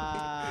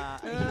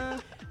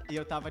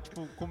tava,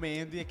 tipo,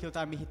 comendo e aquilo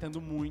tava me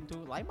irritando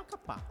muito, lá em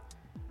Macapá.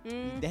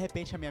 E de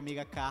repente a minha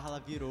amiga Carla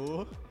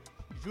virou...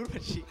 Juro pra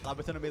ti, ela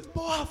bateu na mesa.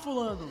 Porra,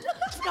 fulano!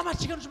 Tu fica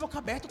mastigando de boca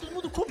aberta, todo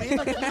mundo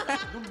comendo aqui.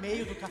 No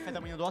meio do café da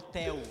manhã do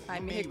hotel. Ai,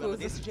 no me meio, ela, recuso.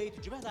 desse jeito,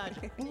 de verdade.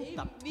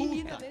 Puta, Me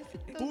irrita desse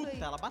tudo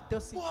aí. ela bateu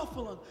assim. Porra,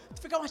 fulano,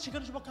 tu fica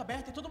mastigando de boca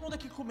aberta e todo mundo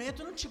aqui comendo,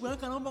 tu não te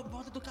banca não,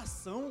 bota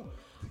educação.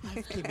 Ai,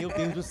 eu fiquei, meu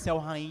Deus do céu,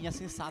 rainha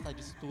sensata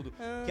disso tudo.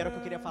 Que era o que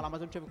eu queria falar,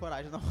 mas eu não tive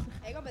coragem, não.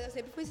 É igual, mas eu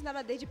sempre fui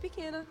ensinada desde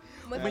pequena.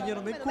 O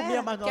menino nem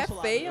comia mais do Que é nosso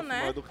lado. feio, Eu fui né?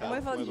 mal educado, A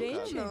mãe fala, fui mal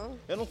gente, educado.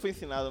 Eu não fui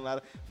ensinado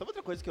nada. Sabe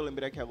outra coisa que eu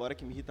lembrei aqui agora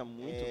que me irrita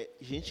muito? É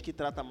gente que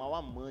trata mal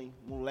a mãe,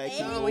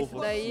 moleque não, novo. isso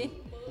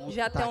daí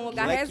já tem um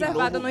lugar Moleque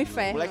reservado novo, no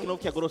inferno. Moleque novo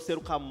que é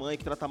grosseiro com a mãe,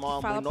 que trata mal a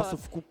mãe. Fala Nossa, pra- eu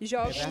fico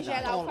Jovem É em verdade.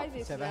 geral faz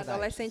Isso isso, é né? verdade.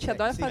 Adolescente Sim,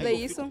 adora sim. fazer eu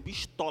isso. fico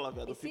pistola,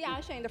 velho. E Eu se fico...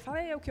 acha ainda,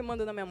 fala eu que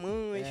mando na minha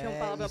mãe, chama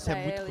palavra isso pra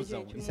é muito ela, cuzão,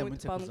 gente, isso é muito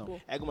muito pau no cuzão.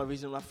 cu. É, uma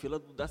vez na fila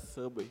da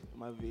Subway,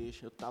 uma vez,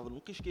 eu tava,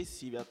 nunca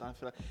esqueci, velho, tava na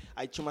fila.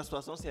 Aí tinha uma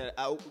situação séria.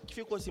 O que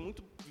ficou assim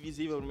muito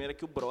visível primeiro é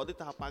que o brother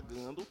tava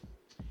pagando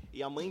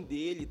e a mãe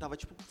dele tava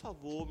tipo, por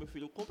favor, meu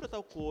filho, compra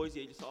tal coisa.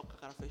 E ele só com a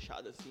cara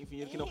fechada, assim,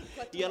 fingindo que não.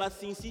 E ela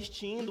assim,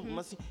 insistindo,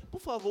 mas assim,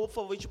 por favor,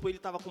 e tipo, ele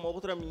tava com uma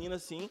outra mina,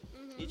 assim,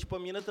 e tipo, a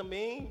mina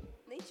também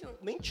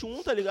nem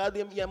tchum, tá ligado?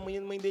 E a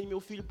mãe dele, meu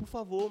filho, por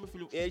favor, meu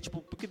filho. E aí, tipo,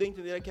 o que deu a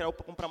entender é que era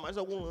pra comprar mais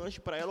algum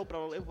lanche pra ela ou pra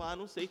ela levar,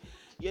 não sei.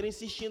 E ela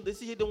insistindo,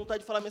 desse jeito, deu vontade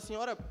de falar, minha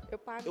senhora, Eu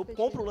pago. eu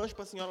compro o lanche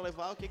pra senhora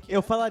levar, o que que é?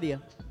 Eu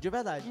falaria, de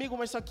verdade. Amigo,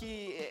 mas só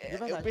que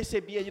verdade. eu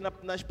percebi ali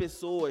nas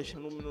pessoas,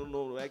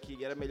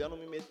 que era melhor não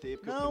me meter.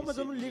 porque Não, mas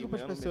eu não ligo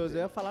pras melhor não me pessoas, eu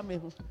meter. ia falar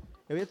mesmo.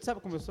 Tu sabe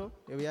como eu sou?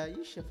 Eu ia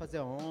fazer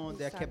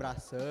onda, ia Sabe. quebrar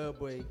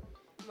Subway.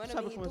 Mano, eu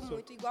Sabe me como eu irrito sou?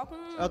 muito. Igual com...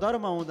 Eu adoro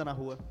uma onda na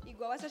rua.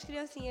 Igual essas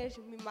criancinhas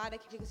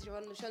mimadas que ficam se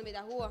jogando no chão no meio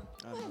da rua.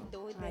 não.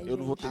 Doido, Ai, Eu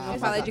não vou ter gente, nada.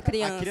 fala mas de A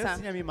criança.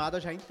 criancinha mimada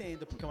eu já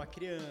entendo, porque é uma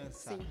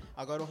criança. Sim.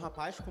 Agora um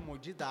rapaz como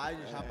de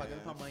idade, já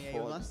pagando pra mãe, aí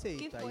eu não foda. aceito.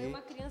 Que foi Aí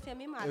uma criancinha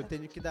mimada. eu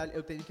tenho que dar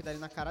ele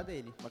na cara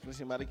dele. Uma criança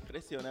mimada que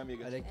cresceu, né,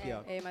 amiga? Olha aqui,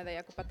 ó. É, mas daí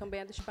a culpa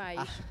também é dos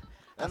pais.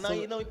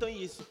 Não, então é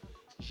isso.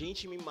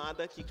 gente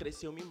mimada que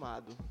cresceu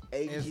mimado.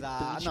 É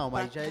Exato. irritante Não,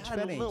 mas pra já é caramba.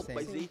 diferente, Não, isso aí.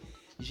 mas aí,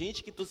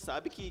 gente que tu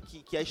sabe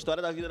que a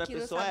história da vida da Que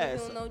não pessoa sabe é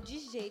essa. não de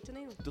jeito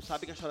nenhum. Tu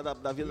sabe que a história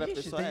da vida da Ixi,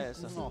 pessoa tem- é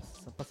essa.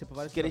 Nossa, passei por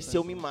várias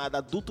Cresceu situações. mimado,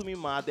 adulto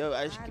mimado. Eu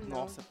acho Ah, que, não.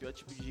 nossa, pior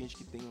tipo de gente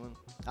que tem, mano.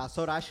 A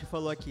Sourashi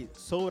falou aqui,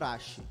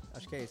 Sourashi,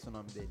 acho que é esse o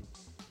nome dele.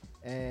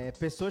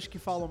 Pessoas que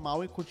falam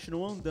mal e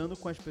continuam andando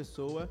com as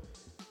pessoas.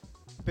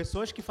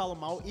 Pessoas que falam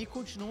mal e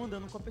continuam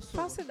andando com a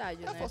pessoa.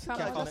 Falsidade, né?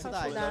 falsidade, Famosa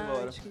falsidade.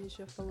 Agora. que a gente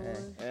já falou.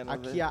 É, não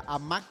Aqui é?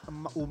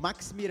 o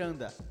Max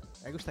Miranda.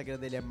 O Instagram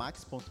dele é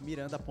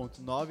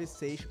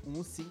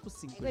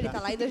max.miranda.96155. Ele tá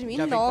lá em Já vem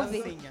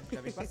 2009. com a senha.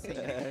 Já vem com a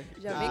senha.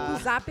 Já vem com o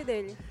zap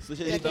dele.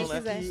 Sugestão, Pra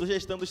quem né? quiser.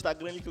 Sugestão do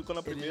Instagram, ele clicou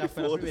na Ele primeira já e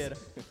foi na foda-se. primeira.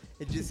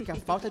 Ele disse que a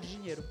falta de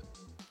dinheiro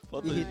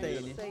Falta de irrita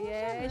dinheiro. ele. Isso aí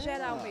é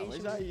geral mesmo.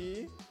 Mas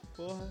aí,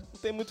 porra, não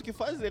tem muito o que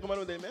fazer. Como é o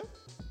nome dele mesmo?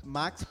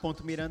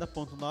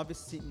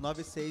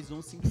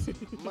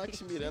 max.miranda.96155.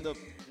 Max Miranda.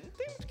 Não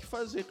tem muito o que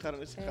fazer, cara,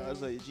 nesse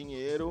caso aí.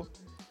 Dinheiro.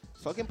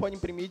 Só quem pode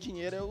imprimir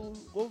dinheiro é o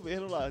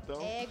governo lá, então...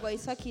 Igual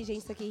isso aqui, gente.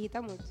 Isso aqui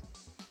irrita muito.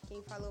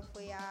 Quem falou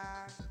foi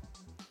a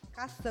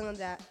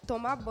Cassandra.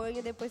 Tomar banho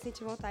e depois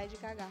sentir vontade de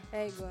cagar.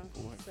 Égua.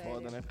 Porra, é Sério.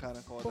 foda, né, cara?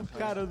 Foda,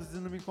 cara. Cara,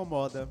 isso não me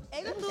incomoda.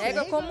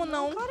 Égua, como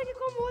não? Claro que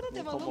incomoda,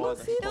 tem Incomoda.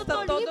 maluco. Eu Tá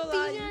tô todo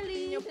lá, limpinha ali,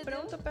 limpinho, entendeu?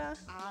 pronto pra...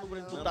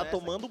 Tu tá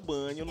tomando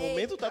banho, no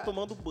momento tu tá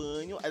tomando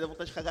banho, aí dá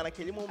vontade de cagar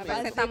naquele momento. Vai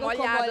Mas sentar pegou com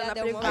molhado molhado, na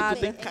é uma privada. Aí tu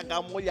tem que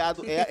cagar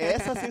molhado.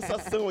 Essa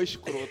sensação é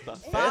escrota.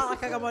 Fala,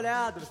 caga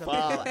molhado.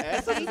 Fala,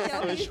 essa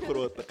sensação é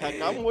escrota.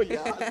 Cagar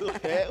molhado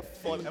é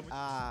foda.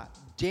 A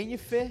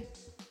Jennifer,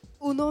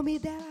 O nome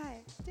dela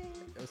é...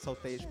 eu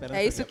soltei esperando.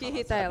 É isso que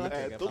irrita ela.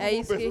 Todo É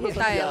mundo isso que pensou irrita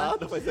nessa ela.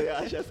 piada, mas aí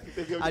a Jéssica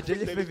teve A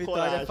Jennifer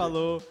Vitória coragem.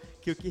 falou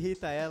que o que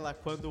irrita ela é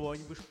quando o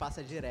ônibus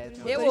passa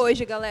direto. Eu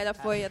hoje, galera,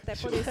 foi até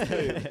por isso.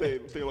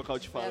 Não tem local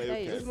de fala aí, eu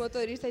É quero. Os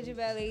motoristas de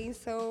Belém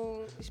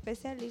são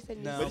especialistas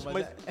nisso. Não,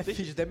 Mas é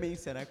filho de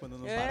demência, né? Quando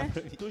não para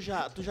pra mim.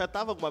 Tu já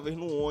tava alguma vez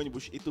num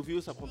ônibus e tu viu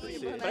isso acontecer?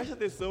 Sim, né? Presta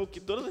atenção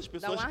que todas as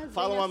pessoas um arzinho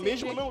falam a assim,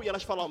 mesma... né? Não, e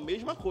elas falam a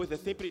mesma coisa. É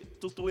sempre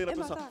tu lendo a É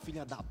pessoa, matar.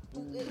 filha da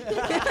puta.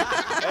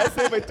 É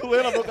sempre, tu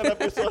lendo a boca da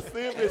pessoa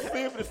sempre. É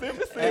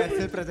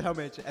sempre,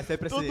 realmente, é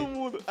sempre assim. Todo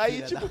mundo.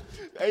 Aí, Filha tipo,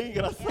 é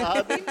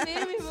engraçado.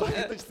 mesmo, irmão. Só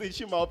que tu te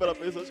sente mal pela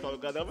pessoa que fala,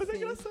 cadê? Mas é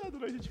engraçado,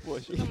 né, gente?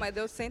 Poxa. Não, mas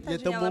deu E é sentadinha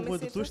tão lá, bom me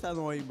quando tu sinto... está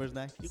no ônibus,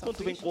 né? E quando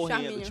tu vem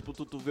correndo, charminho. tipo,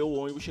 tu vê o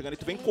ônibus chegando e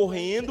tu vem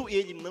correndo e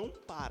ele não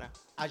para.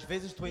 Às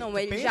vezes tu Não, tu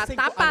ele pensa já em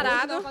tá co-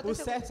 parado. O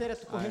certo seria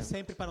tu correr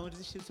sempre para não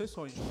desistir dos seus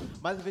sonhos.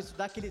 Mas às vezes tu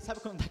dá aquele... Sabe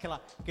quando dá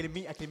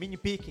aquele mini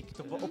pique que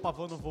tu... Opa,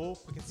 vou, não vou.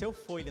 Porque se eu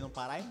for e ele não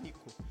parar, é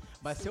rico.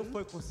 Mas se eu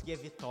for e conseguir, é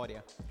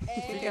vitória.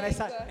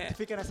 Tu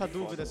fica nessa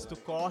dúvida se tu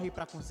corre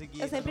pra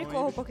conseguir... Eu sempre no corro,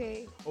 ônibus,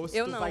 porque... ou se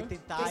Eu tu não. vai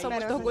tentar... Eu sou e-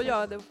 muito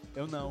orgulhosa.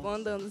 Eu não. Vou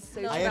andando. Se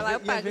eu Não. estiver lá, eu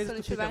e às pago. Se vezes eu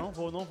não tu fica, tiver... não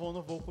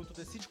vou. Quando tu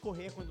decide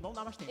correr, é quando não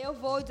dá mais tempo. Eu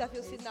vou,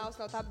 desafio o sinal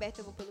tá aberto,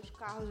 eu vou pelos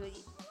carros aí.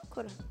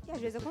 E às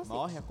vezes eu consigo.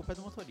 Morre, a culpa é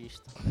do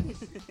motorista.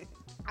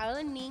 A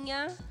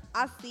Aninha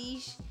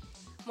Assis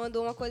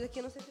mandou uma coisa que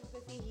eu não sei se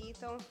vocês se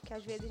irritam, que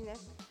às vezes, né?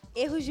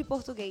 Erros de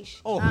português.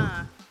 Oh.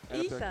 Ah,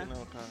 Era pior eita. que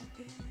não, cara.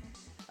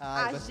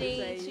 A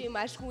vocês, gente,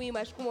 mais com I,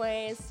 mais com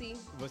S.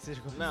 vocês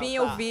Não, Vim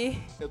tá. ouvir.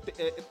 Eu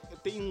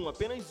tenho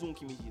apenas um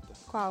que me irrita.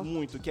 Qual?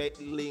 Muito, que é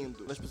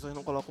lendo. As pessoas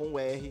não colocam o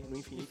R no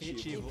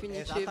infinitivo. Infinitivo.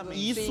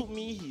 Exatamente. Isso Sim.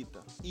 me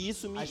irrita.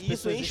 Isso As em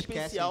pessoas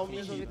especial me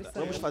esquecem, irrita. isso.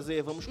 Vamos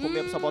fazer, vamos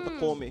comer, só bota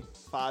comer,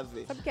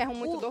 fazer, Sabe o que é ruim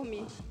muito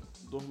dormir?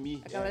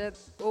 dormir. A galera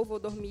ou vou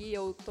dormir,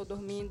 ou tô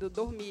dormindo,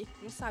 dormir.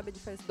 Não sabe a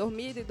diferença.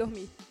 Dormir e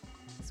dormir.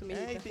 Isso me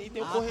É, irrita. e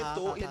tem o Ah,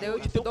 corretor. tá, Entendeu?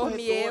 E Tipo, tem o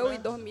dormir corretor, eu né? e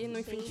dormir no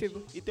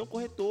infinitivo. E tem o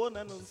corretor,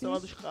 né, no celular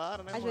dos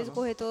caras, né, Às mano? vezes o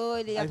corretor,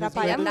 ele Às vezes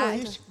atrapalha o corretor nada.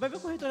 desiste. Vai ver o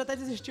corretor até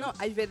desistiu. Não,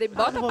 às vezes ele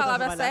bota não a vou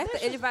palavra trabalhar, certa,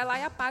 deixa. ele vai lá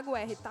e apaga o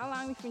R. Tá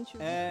lá no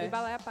infinitivo. É. Ele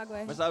vai lá e apaga o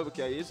R. Mas sabe o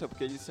que é isso? É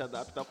porque ele se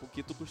adapta com o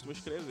que tu costuma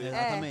escrever.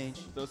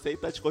 Exatamente. Então se ele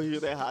tá te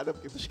corrigindo errado, é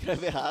porque tu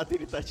escreve errado e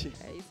ele tá te...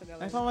 É isso, Aí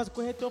galera. fala, mas o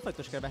corretor,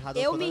 tu escreve errado.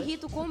 Eu toda me vez.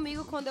 irrito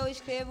comigo quando eu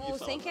escrevo E fala,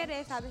 sem não.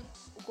 querer, sabe?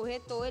 O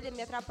corretor, ele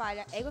me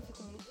atrapalha.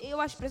 Eu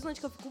acho impressionante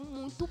que eu fico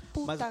muito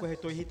puta. Mas o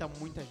corretor irrita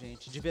muita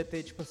gente. Devia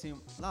ter, tipo assim,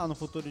 lá no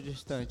futuro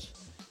distante,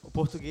 o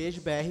português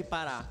BR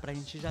parar, pra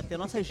gente já ter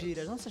nossas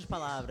gírias, nossas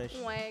palavras.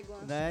 Um égua.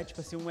 Né?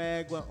 Tipo assim, um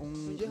égua,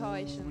 um de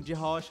rocha. Um de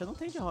rocha. Não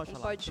tem de rocha Não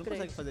lá. pode Tu não crer.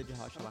 consegue fazer de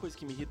rocha Uma lá. coisa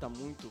que me irrita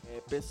muito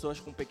é pessoas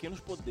com pequenos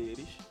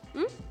poderes.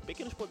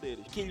 Pequenos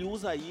poderes. Que ele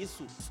usa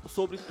isso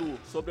sobre tu,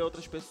 sobre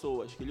outras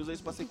pessoas. Que ele usa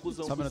isso pra ser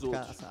cuzão Só um pros minuto,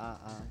 outros.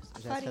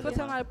 Jéssica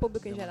Funcionário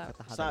público em deu uma geral.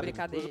 catarrada. Sabe?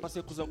 Brincadeira. Usa pra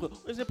ser cuzão.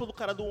 O exemplo do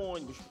cara do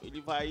ônibus.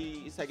 Ele vai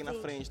e segue na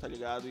frente, tá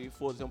ligado? E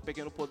foda-se, é um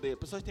pequeno poder.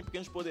 Pessoas que têm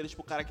pequenos poderes,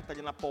 tipo o cara que tá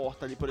ali na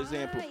porta, ali, por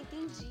exemplo. Ah,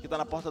 entendi. Que tá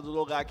na porta do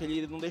lugar, que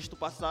ele não deixa tu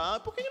passar,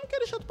 porque ele não quer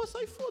deixar tu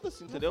passar e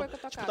foda-se, entendeu? foi com a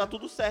tua Tipo, cara. tá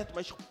tudo certo,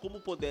 mas como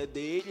o poder é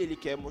dele, ele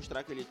quer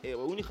mostrar que ele é a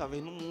única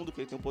vez no mundo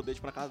que ele tem um poder,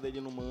 tipo, na casa dele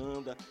ele não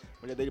manda,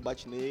 a mulher dele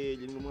bate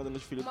nele, ele não manda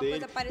nos filhos Uma dele,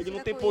 coisa parecida ele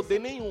não tem com poder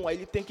isso. nenhum, aí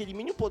ele tem aquele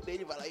mínimo poder,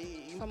 ele vai lá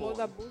e O famoso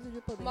impõe. abuso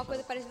de poder. Uma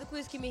coisa parecida com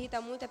isso que me irrita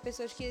muito é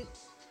pessoas que,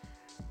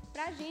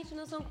 pra gente,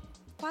 não são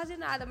quase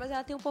nada, mas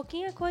ela tem um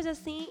pouquinho de coisa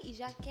assim e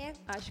já quer.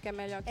 Acho que é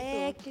melhor que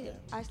É, tu. que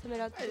acho que é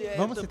melhor do que É,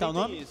 Vamos também citar o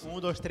tem nome? isso. 1,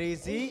 2,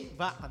 3 e...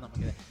 Vá. Ah, não,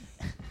 mas...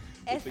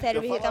 É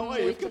sério, me irrita Aí, eu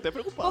fiquei muito. até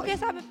preocupado. Porque,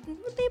 sabe,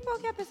 não tem por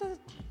que a pessoa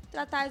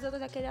tratar as outras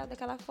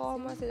daquela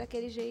forma, ser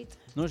daquele jeito.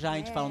 No Já a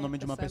gente fala o nome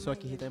de uma pessoa pessoa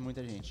que imagina. irrita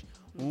muita gente.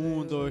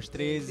 1, 2,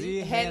 3 e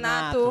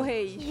Renato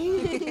Reis.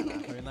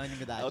 Foi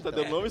unanimidade. Ela tá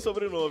então. dando nome e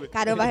sobrenome.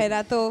 Caramba,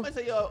 Renato. Mas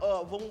aí,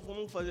 ó,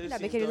 vamos fazer Ainda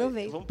assim. bem que ele não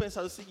veio. Vamos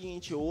pensar o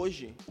seguinte,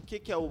 hoje, o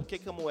que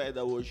é a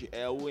moeda hoje?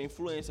 É o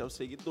influencer, é o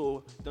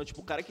seguidor. Então,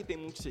 tipo, o cara que tem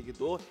muito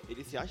seguidor,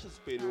 ele se acha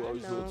superior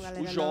aos não, outros.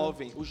 galera, O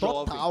jovem.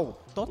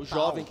 Total. O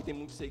jovem que tem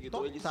muito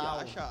seguidor, ele se Total.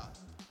 acha.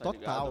 Tá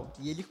Total. ligado?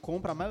 E ele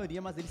compra a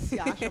maioria, mas ele se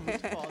acha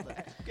muito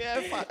foda. Porque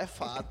é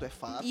fato.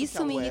 Isso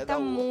que a me irrita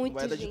muito,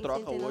 moeda de gente,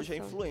 troca sem ter hoje é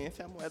noção.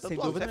 influência, a moeda Sem atual.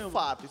 Isso dúvida é nenhuma.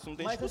 fato, isso não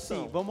tem Mas discussão.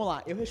 assim, vamos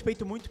lá. Eu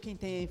respeito muito quem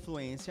tem a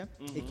influência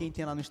e quem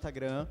tem lá no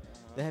Instagram.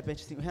 De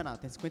repente, assim, o Renato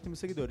tem 50 mil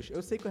seguidores.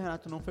 Eu sei que o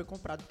Renato não foi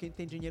comprado porque ele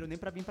tem dinheiro nem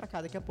pra vir pra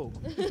cá daqui a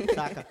pouco.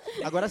 Saca?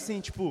 Agora sim,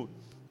 tipo,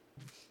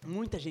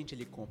 muita gente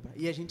ele compra.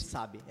 E a gente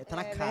sabe. Tá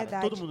na cara.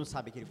 verdade. Todo mundo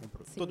sabe que ele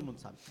comprou. Todo mundo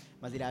sabe.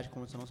 Mas ele age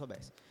como se eu não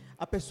soubesse.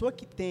 A pessoa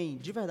que tem,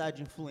 de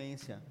verdade,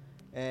 influência...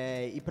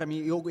 e pra mim,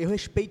 eu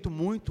respeito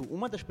muito,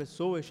 uma das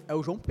pessoas é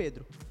o João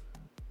Pedro,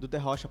 do The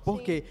Rocha.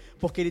 Por quê?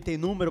 Porque ele tem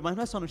número, mas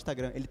não é só no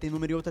Instagram. Ele tem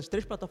número em outras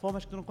 3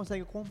 plataformas que tu não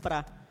consegue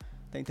comprar.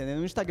 Tá entendendo?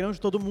 No Instagram, onde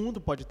todo mundo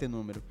pode ter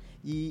número.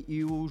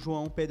 E o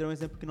João Pedro é um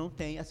exemplo que não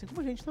tem, assim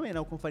como a gente também, né?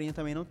 O Confarinha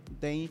também não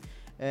tem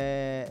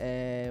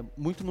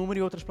muito número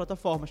em outras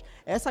plataformas.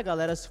 Essa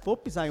galera, se for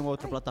pisar em uma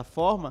outra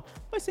plataforma,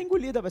 vai ser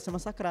engolida, vai ser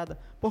massacrada.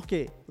 Por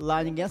quê?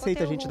 Lá ninguém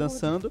aceita a gente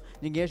dançando,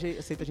 ninguém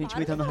aceita a gente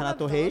imitando o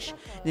Renato Reis,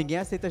 ninguém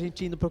aceita a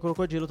gente indo pro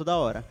crocodilo toda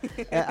hora.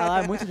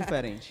 Lá é muito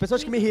diferente.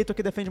 Pessoas que me irritam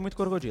que defendem muito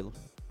crocodilo.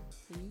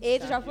 E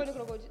tu já foi no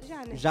crocodilo?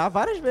 Já, né? Já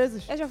várias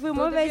vezes. Eu já fui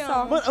uma Todo vez dia.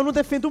 só. Mano, eu não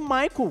defendo o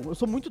Michael. Eu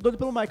sou muito doido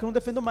pelo Michael. Eu não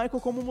defendo o Michael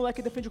como o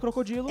moleque defende o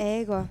crocodilo.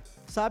 É igual.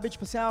 Sabe?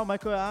 Tipo assim, o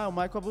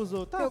Michael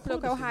abusou. Tá, Eu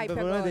coloquei o foda-se, hype o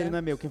problema é agora. dele, não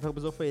é meu. Quem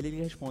abusou foi ele,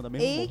 ele responda.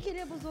 Mesmo Ei, bom. que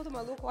ele abusou, tá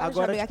maluco? Olha,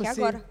 Agora, já tipo veio aqui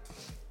assim, agora.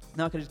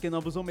 Não, acredito que ele não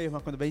abusou mesmo.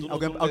 Mas quando vem Tu não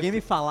alguém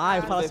me falar,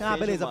 eu Tu falo assim, defende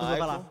beleza, o abusou,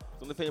 vai lá. Michael,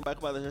 Tu não defende o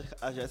Michael, mas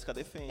a Jéssica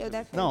defende. Eu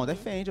defendo. Não,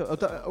 defende.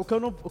 O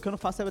que eu não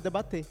faço é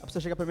debater. A pessoa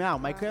chega pra mim, o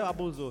Michael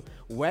abusou.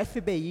 O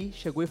FBI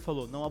chegou e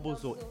falou, não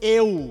abusou.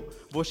 Eu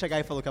vou chegar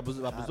e falou que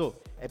abusou?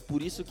 É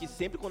por isso que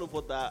sempre quando eu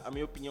vou dar a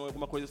minha opinião em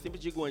alguma coisa, eu sempre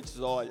digo antes,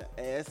 olha,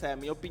 essa é a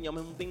minha opinião,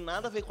 mas não tem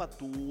nada a ver com a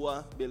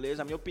tua,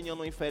 beleza? A minha opinião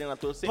não infere na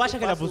tua. Eu sempre acha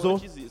que ele faço abusou?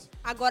 antes isso.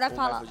 Agora Com o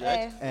fala. Michael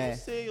Jackson, É. Eu não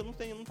sei, eu não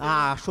tenho.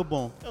 Achou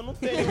bom. Eu não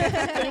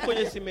tenho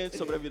conhecimento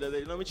sobre a vida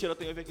dele. Não, mentira, eu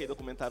tenho aquele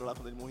documentário lá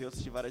quando ele morreu, eu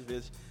assisti várias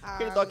vezes.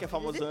 Aquele doc é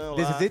famosão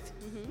This lá. is it?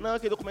 Não,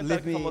 aquele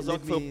documentário que é famosão,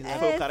 que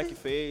foi o cara que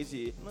fez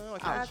e... Não,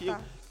 aquele antigo.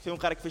 tá. Foi um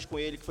cara que fez com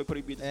ele, que foi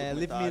proibido esse Live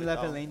Me, documentário e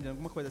Leve tal. Land,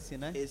 alguma coisa assim,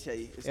 né? Esse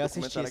aí, esse Eu assisti,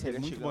 documentário, esse é aquele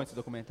muito antigão. bom esse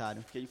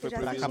documentário. Que ele foi Eu já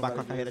Pra proibido acabar com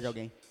a várias carreira de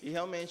vezes. alguém. E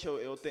realmente,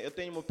 eu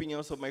tenho uma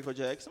opinião sobre o Michael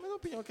Jackson, mas a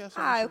opinião que é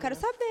só... Eu quero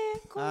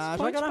saber.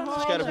 Joga na roda.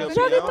 Vocês querem ver a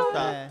Joga opinião? então.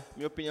 Tá. É.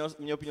 Minha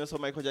opinião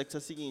sobre o Michael Jackson é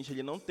a seguinte,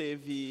 ele não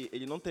teve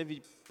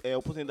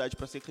oportunidade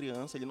pra ser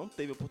criança, ele não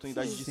teve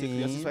oportunidade de ser Sim.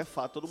 criança, isso é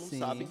fato, todo mundo Sim.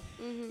 sabe.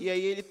 E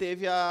aí ele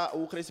teve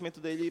o crescimento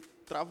dele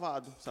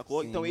travado,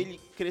 sacou? Sim. Então ele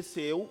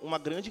cresceu uma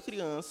grande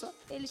criança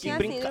Ele que, tinha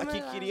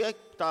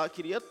que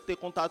queria ter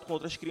contato com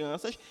outras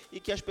crianças e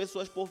que as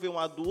pessoas, por ver um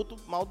adulto,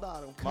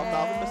 maldavam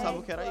e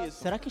pensavam que era isso.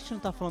 Será que a gente não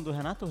tá falando do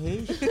Renato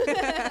Reis?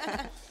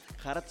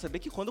 Cara, tu sabia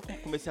que quando eu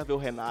comecei a ver o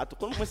Renato,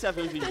 quando eu comecei a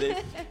ver os vídeos dele,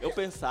 eu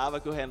pensava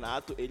que o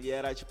Renato, ele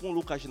era tipo um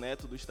Lucas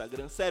Neto do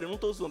Instagram. Sério, eu não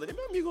tô zoando, ele é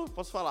meu amigo, eu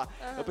posso falar.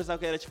 Eu pensava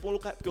que ele era tipo um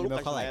Lucas... Porque o Ele é meu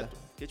Lucas colega. Neto...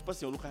 Porque, tipo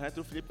assim, o Lucas Neto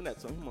e o Felipe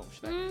Neto são irmãos,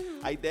 né?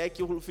 A ideia é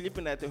que o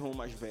Felipe Neto é o irmão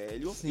mais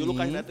velho Sim. e o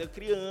Lucas Neto é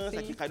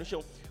criança, que cai no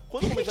chão.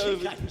 Quando eu comecei a ver o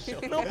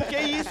vídeo... Não, porque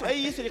é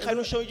isso, ele cai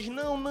no chão e diz,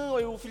 não,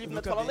 aí o Felipe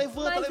Neto fala,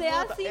 levanta, Mas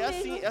levanta. é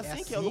assim mesmo. É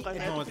assim que é o Lucas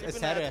Neto e o Felipe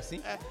sério, Neto. é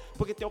assim? É,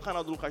 porque tem o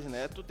canal do Lucas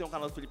Neto, tem o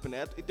canal do Felipe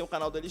Neto e tem o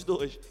canal deles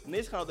dois.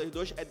 Nesse canal deles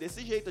dois é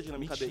desse jeito a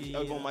dinâmica deles. É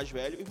o irmão mais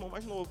velho e o irmão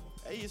mais novo.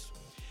 É isso.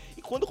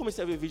 E quando eu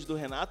comecei a ver o vídeo do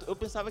Renato, eu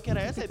pensava que era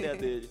essa a ideia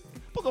dele.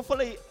 Porque eu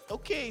falei,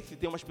 ok, se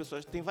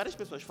tem várias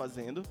pessoas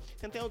fazendo,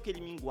 tem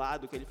aquele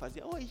minguado que ele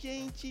fazia, oi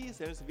gente,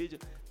 você viu esse vídeo?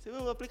 Você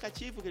viu o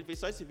aplicativo que ele fez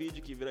só esse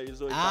vídeo que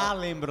viralizou e tal?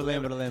 Lembro.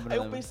 Aí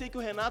eu pensei que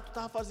o Renato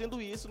tava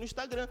fazendo isso no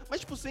Instagram, mas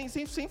tipo, sem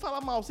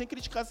falar mal, sem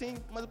criticar,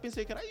 mas eu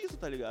pensei que era isso,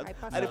 tá ligado? Aí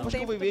passou Aí depois um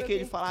que eu fui tempo, ver tudo que ele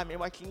bem. falava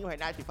mesmo aqui, o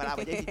Renato ele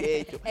falava desse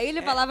jeito. Aí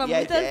ele falava E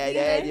muito assim,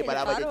 né? ele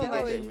falava parou,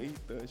 desse hoje. jeito, meio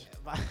irritante.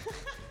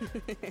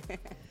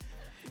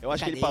 Eu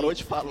acho que ele parou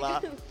de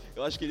falar.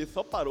 Eu acho que ele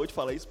só parou de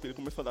falar isso porque ele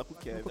começou a dar com o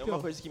Kevin. É uma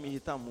coisa que me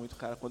irrita muito,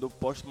 cara. Quando eu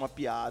posto uma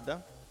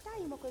piada, Tá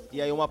aí uma coisa que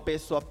e aí uma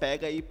pessoa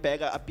pega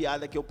a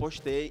piada que eu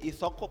postei e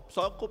só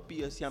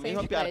copia, assim, a Sem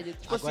mesma piada.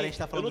 crédito. Tipo Agora assim, a gente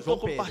tá eu falando não do tô João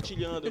Pedro.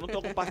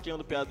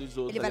 compartilhando piada dos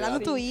outros. ele vai tá lá no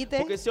ligado? Twitter.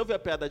 Porque se eu ver a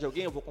piada de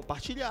alguém, eu vou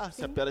compartilhar,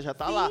 se a piada já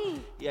tá lá.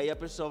 E aí a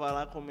pessoa vai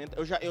lá, comenta.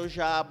 Eu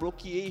já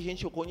bloqueei gente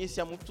que eu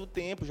conhecia há muito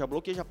tempo, já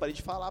bloqueei, já parei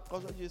de falar por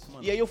causa disso.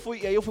 Mano. E aí eu fui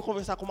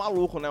conversar com o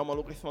maluco, né?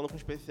 Esse maluco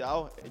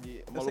especial,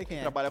 o maluco que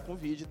trabalha com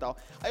vídeo e tal.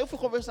 Aí eu fui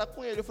conversar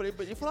com ele, eu falei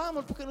pra ele,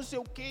 mano, porque não sei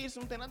o que, isso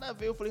não tem nada a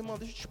ver. Eu falei, mano,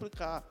 deixa eu te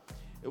explicar.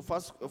 Eu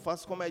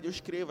faço comédia, eu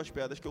escrevo as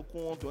piadas que eu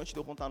conto. Antes de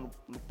eu contar no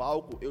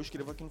palco, eu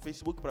escrevo aqui no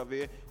Facebook pra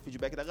ver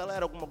feedback da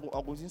galera,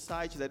 alguns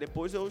insights. Aí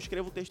depois eu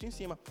escrevo o texto em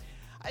cima.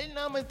 Aí,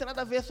 não, mas não tem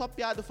nada a ver, é só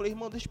piada. Eu falei,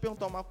 irmão, deixa eu te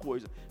perguntar uma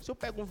coisa. Se eu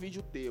pego um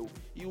vídeo teu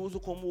e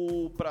uso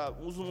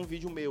uso num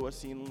vídeo meu,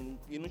 assim,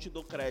 e não te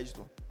dou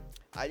crédito.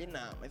 Aí,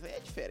 não, mas aí é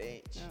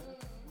diferente.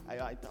 Aí,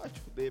 então, te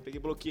fuder,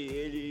 peguei, bloqueei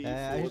ele.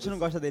 A gente não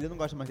gosta dele, eu não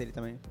gosto mais dele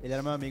também. Ele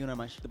era meu amigo, não é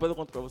mais. Depois eu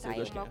conto pra vocês Aí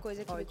dois uma quem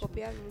coisa que me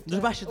copia muito. Nos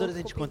bastidores a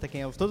gente conta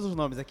quem é, todos os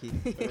nomes aqui.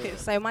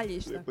 Saiu uma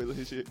lista. Depois a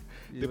gente.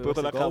 E Depois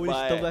quando igual o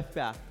acabar. listão do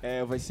UFPA.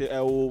 Vai ser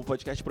o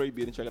podcast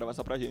proibido, a gente vai gravar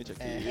só pra gente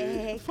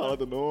aqui.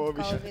 Falando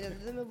nomes. Qual vida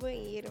do meu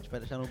banheiro. A gente vai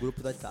deixar no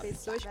grupo do WhatsApp.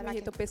 Pessoas que me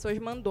irritam, pessoas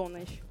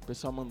mandonas.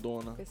 Pessoa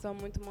mandona. Pessoa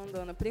muito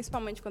mandona.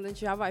 Principalmente quando a gente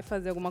já vai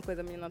fazer alguma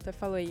coisa, a menina até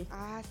falou aí.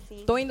 Ah,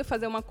 sim. Tô indo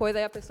fazer uma coisa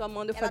e a pessoa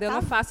manda eu fazer, eu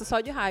não faço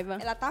só de raiva.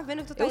 Ela tá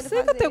vendo que tu tá Eu indo sei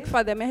fazer. que eu tenho que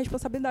fazer, é minha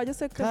responsabilidade, eu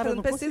sei que Cara, você eu não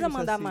não precisa consigo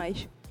mandar ser assim.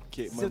 mais.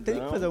 Se eu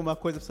tenho que fazer alguma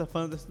coisa, você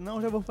falando assim, não,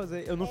 já vou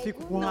fazer. Eu não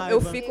fico com raiva. Eu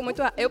fico muito...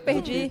 Eu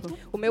perdi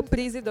o meu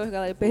Prise 2,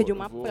 galera. Eu perdi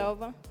uma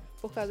prova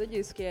por causa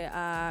disso, que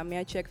a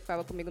minha tia que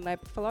ficava comigo na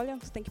época falou, olha,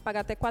 você tem que pagar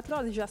até 4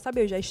 horas. Já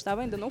sabia, eu já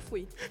estava indo, eu não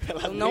fui.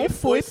 Eu não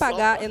fui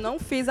pagar, eu não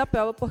fiz a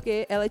prova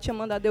porque ela tinha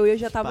mandado eu e eu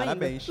já estava indo.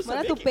 Parabéns.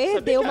 Mano, tu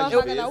perdeu uma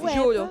vaga na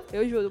UFPA.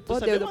 Eu juro,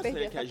 por Deus, eu perdi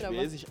que essa às prova.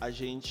 vezes a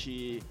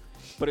gente...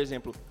 Por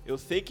exemplo, eu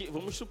sei que,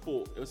 vamos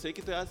supor, eu sei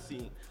que tu é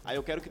assim, aí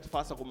eu quero que tu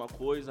faça alguma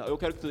coisa, eu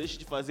quero que tu deixe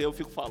de fazer, eu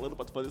fico falando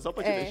pra tu fazer só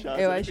pra te deixar.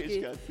 Eu sabe acho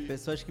que... é assim.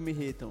 Pessoas que me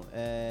irritam,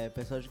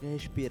 pessoas que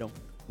respiram.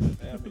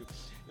 Amigo.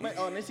 Mas,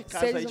 nesse caso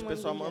Seres aí de humanos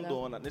pessoa em geral.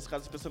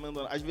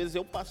 mandona, às vezes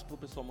eu passo por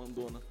pessoa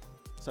mandona.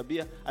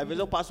 Sabia? Às vezes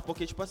eu passo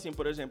porque, tipo assim,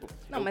 por exemplo...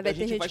 Não, mas daí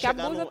tem gente que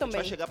abusa A gente também.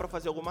 vai chegar pra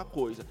fazer alguma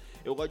coisa.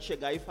 Eu gosto de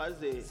chegar e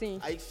fazer. Sim.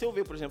 Aí se eu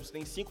ver, por exemplo, se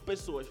tem 5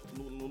 pessoas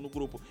no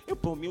grupo,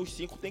 por mim os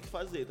 5 tem que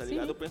fazer, tá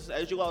ligado? Eu penso,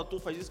 aí eu digo,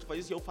 tu faz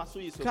isso, e eu faço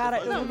isso. Cara,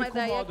 eu eu não me mas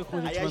daí incomodo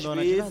com gente Aí, às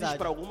mandona, de vezes, verdade.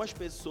 pra algumas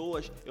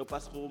pessoas, eu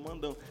passo por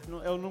mandão.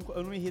 Eu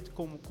não me irrito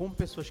com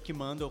pessoas que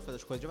mandam eu fazer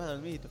as coisas, de verdade, eu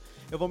não me irrito.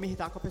 Eu vou me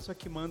irritar com a pessoa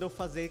que manda eu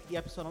fazer e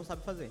a pessoa não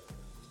sabe fazer.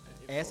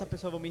 Essa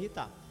pessoa eu vou me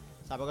irritar.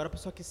 Sabe, agora a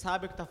pessoa que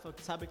sabe o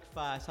que sabe o que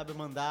faz, sabe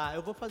mandar,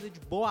 eu vou fazer de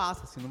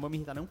boaça, assim, não vou me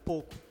irritar nem um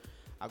pouco.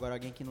 Agora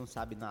alguém que não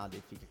sabe nada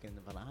e fica querendo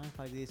falar,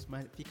 faz isso,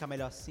 mas fica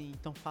melhor assim,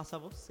 então faça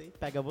você,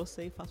 pega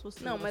você e faça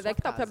você. Não, mas é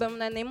que tá, o problema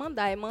não é nem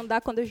mandar, é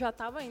mandar quando eu já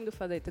tava indo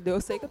fazer, entendeu?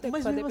 Eu sei que eu tenho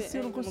que fazer. Mas mesmo assim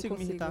eu não consigo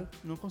me irritar,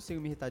 não consigo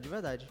me irritar de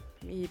verdade.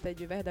 Me irrita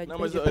de verdade. Não,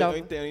 mas perdi eu prova.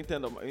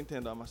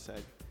 entendo a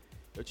Marcele.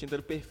 Eu te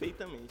entendo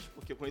perfeitamente,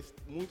 porque eu conheço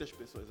muitas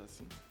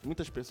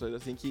pessoas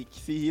assim que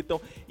se irritam,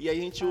 e aí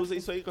a gente usa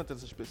isso aí contra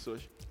essas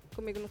pessoas.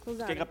 Comigo não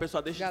cruzar. Quer que a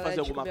pessoa deixe de fazer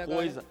alguma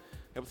coisa,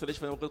 aí você deixa de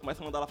fazer uma coisa,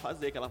 começa a mandar ela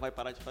fazer, que ela vai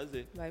parar de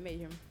fazer. Vai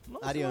mesmo.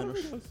 Nossa, Arianos.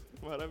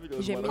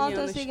 Maravilhoso. Geminianos. Qual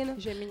o teu signo?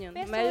 Geminiano.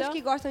 Pessoas Melhor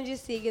que gostam de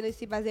signos e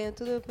se baseiam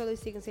tudo pelos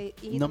signos. Você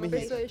irrita Não me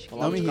vocês? irrita. pessoas que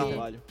Não me irrita.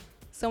 Carvalho.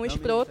 são me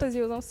escrotas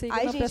e usam signo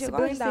Ai, pra gente, se eu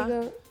gosto de blindar.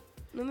 signo.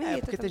 Não me irrita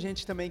Porque tem também.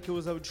 gente também que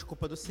usa o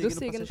desculpa do signo,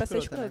 Pra ser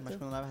escrota, né? escrota. Mas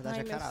quando na verdade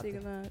Ai, é meu caráter.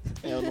 signo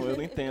é- Eu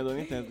não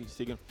entendo de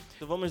signo.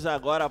 Então vamos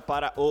agora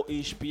para o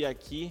Espie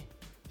aqui.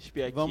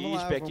 Vamos lá,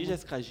 Espie aqui, vamos.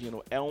 Gessycka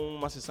Gino. É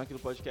uma sessão aqui do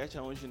podcast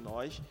onde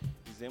nós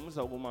fizemos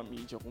alguma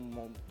mídia,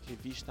 alguma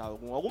revista,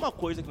 alguma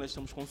coisa que nós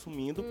estamos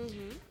consumindo.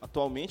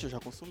 Atualmente, já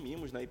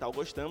consumimos, né, e tal,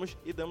 gostamos,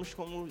 e damos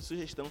como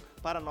sugestão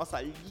para a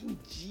nossa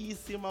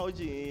lindíssima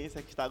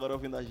audiência que está agora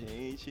ouvindo a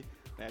gente.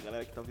 Né, a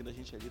galera que está ouvindo a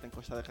gente ali, está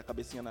encostada com a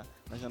cabecinha na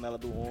janela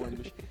do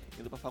ônibus,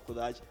 indo para a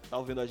faculdade, está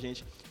ouvindo a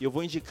gente. E eu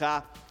vou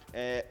indicar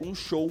um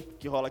show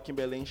que rola aqui em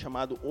Belém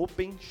chamado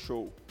Open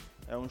Show.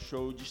 É um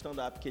show de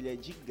stand-up que ele é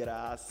de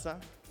graça.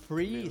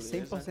 Free,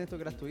 Beleza. 100%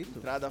 gratuito.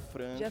 Entrada Já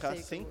franca,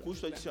 sei sem como-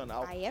 custo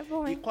adicional. Aí é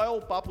bom, E hein? qual é o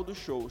papo do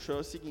show? O show é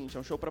o seguinte, é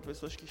um show para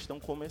pessoas que estão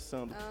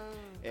começando.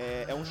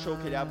 É um show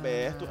que ele é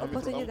aberto, é um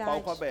Oportunidade.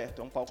 palco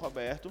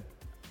aberto,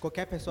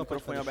 Qualquer pessoa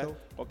pode microfone fazer aberto.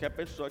 show. Qualquer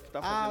pessoa que está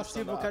Ah, fazendo Silvio,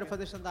 eu stand-up quero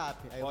fazer stand-up.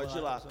 Aí eu pode vou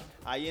ir lá. pessoa.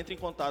 Aí entra em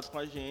contato com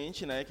a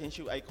gente, né? Que a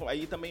gente,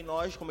 aí também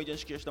nós,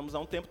 comediantes que já estamos há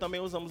um tempo,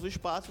 também usamos o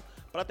espaço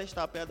para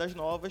testar piadas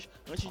novas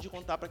antes de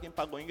contar para quem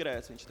pagou o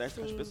ingresso. A gente testa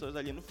com as pessoas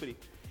ali no free.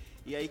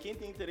 E aí, quem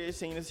tem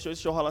interesse aí nesse show,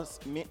 esse show rola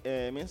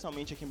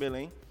mensalmente aqui em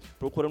Belém,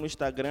 procura no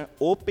Instagram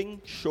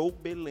Open Show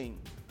Belém.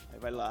 Aí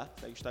vai lá,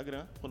 segue o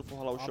Instagram, quando for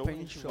rolar o show, a Open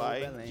gente Show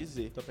vai Belém.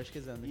 dizer. Tô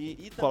pesquisando aqui.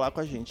 E colar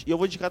com a gente. E eu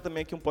vou indicar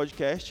também aqui um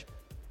podcast,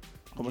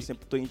 como eu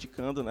sempre estou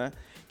indicando, né?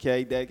 Que é a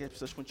ideia que as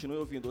pessoas continuem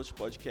ouvindo outros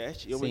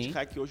podcasts. E eu vou Sim.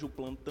 indicar aqui hoje o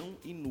Plantão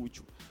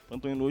Inútil.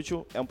 Plantão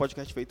Inútil é um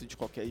podcast feito de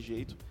qualquer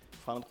jeito,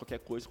 falando qualquer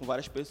coisa, com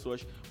várias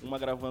pessoas, uma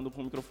gravando com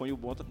um microfone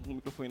bom, outra com um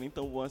microfone nem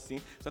tão bom assim.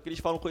 Só que eles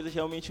falam coisas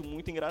realmente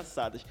muito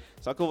engraçadas.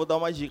 Só que eu vou dar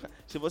uma dica.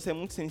 Se você é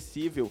muito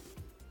sensível,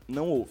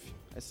 não ouve.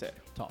 É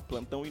sério. Top.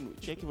 Plantão Inútil.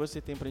 O que é que você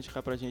tem pra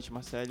indicar pra gente,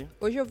 Marcele?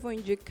 Hoje eu vou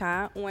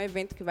indicar um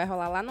evento que vai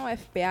rolar lá no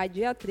UFPA,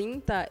 dia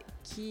 30,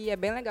 que é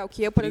bem legal,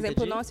 que eu, por 30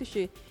 exemplo, de- não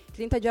assisti.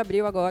 30 de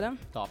abril agora.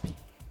 Top.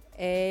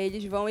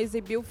 Eles vão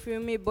exibir o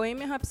filme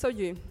Bohemia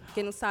Rapsody.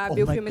 Quem não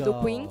sabe, Oh o my filme do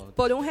God. Queen,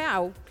 por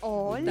R$1.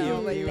 Olha,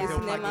 Então, vai ter eu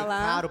cinema paguei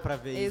lá. caro pra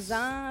ver isso.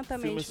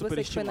 Exatamente, Filme você que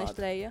foi na superestimado.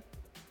 estreia.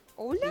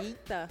 olha.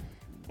 Eita,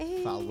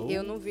 Falou.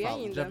 Eu não vi falou.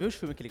 ainda. Já viu os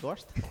filmes que ele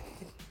gosta?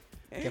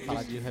 Quer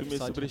falar de Filme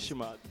Rapsody?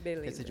 superestimado.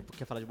 Beleza.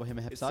 Quer falar de Bohemia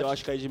Esse Rapsody? eu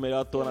acho que é de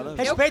melhor ator, nada a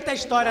ver. Respeita a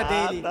história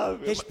Nada dele. a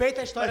ver.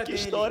 Respeita a história Mas que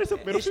dele. história? Esse é o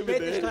primeiro filme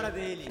Respeita a dele. história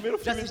dele. Primeiro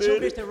Já filme assistiu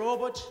dele. Mr.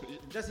 Robot?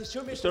 Já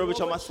assistiu Mr. Mr.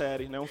 Robot é uma Robot?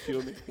 série, não é um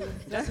filme.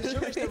 Já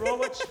assistiu Mr.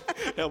 Robot?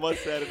 É uma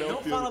série, não é um Não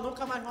filme. fala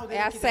nunca mais mal dele.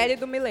 É a aqui série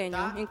dentro, do milênio,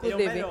 tá?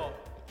 inclusive. Ele é o melhor.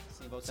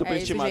 Sim, você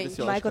Superestimado É isso,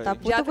 esse gente. Oscar Michael tá aí.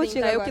 puto Dia contigo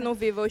 30, eu agora. que não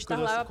vi, vou estar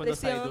lá Quando eu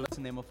saí apreciando. do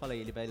cinema, eu falei,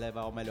 ele vai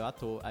levar o melhor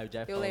ator. Aí o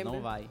Jeff Eu falou, lembro.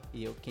 não vai.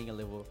 E eu, quem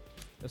levou?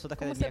 Eu sou da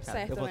Como academia, sempre cara.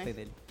 certo, Eu votei né?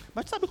 nele.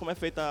 Mas tu sabe como é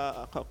feito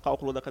o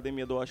cálculo da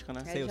academia do Oscar,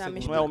 né? Sei, eu Já sei me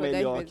como Não é o explicou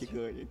 10 melhor que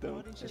vezes. ganha,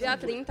 então. Dia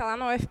 30, lá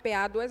na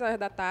UFPA, 2 horas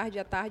da tarde,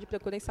 à tarde,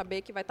 procurem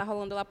saber que vai estar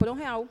rolando lá por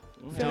R$1.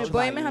 Um Filme real.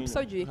 Bohemia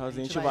Rapsody. A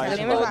gente vai, vai, a a gente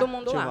gente vai. vai. Todo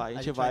mundo A gente lá. vai,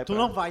 a gente vai. Tu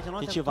não vai, tu não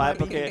A gente tu vai não é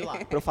porque bem-vindo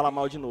lá. pra eu falar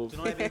mal de novo. Tu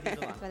não é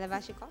bem-vindo lá. Vai levar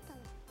a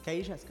chicotada. Quer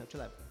ir, Jéssica? Eu te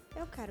levo.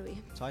 Eu quero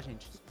ir. Só a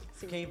gente.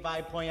 Sim. Quem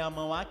vai, põe a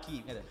mão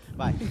aqui. Cadê?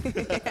 Vai.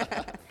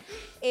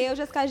 Eu,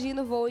 Gessycka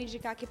Gino, vou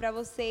indicar aqui pra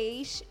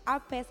vocês a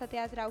peça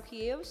teatral que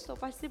eu estou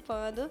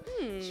participando.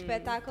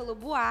 Espetáculo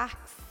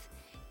Buarque-se,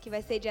 que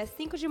vai ser dia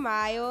 5 de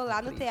maio, lá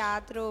no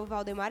teatro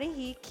Waldemar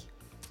Henrique.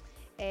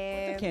 Quanto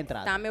é que é a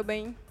entrada? Tá, meu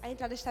bem? A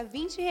entrada está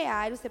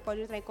R$20. Você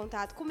pode entrar em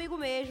contato comigo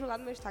mesmo, lá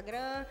no meu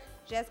Instagram,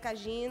 Gessycka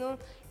Gino.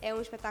 É um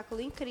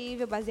espetáculo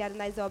incrível, baseado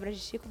nas obras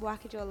de Chico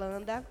Buarque de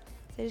Holanda.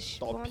 Vocês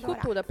Top. vão adorar.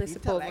 Cultura pra esse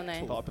Intelecto. povo,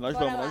 né? Top, nós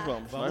Bora vamos, lá. nós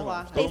vamos. Vamos nós lá.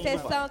 vamos. Tem Todo mundo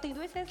vai. sessão, tem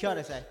 2 sessões. Que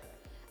horas é?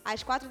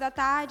 Às 4 da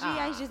tarde e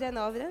Ah. às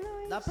 19 da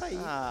noite. Dá pra ir.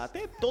 Ah,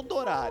 tem todo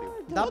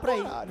horário. Dá pra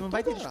ir. horário, Não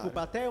vai ter todo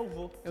desculpa. Até eu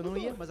vou. Eu não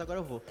ia, mas agora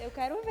eu vou. Eu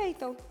quero ver,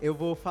 então. Eu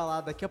vou falar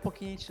daqui a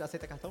pouquinho. A gente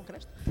aceita cartão,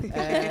 crédito?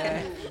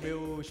 O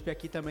meu Espie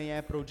aqui também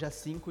é pro dia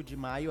 5 de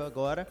maio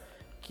agora,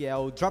 que é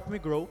o Drop Me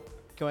Grow,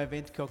 que é um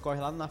evento que ocorre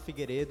lá no Ná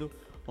Figueiredo,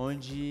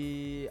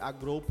 onde a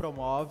Grow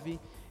promove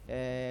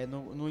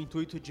no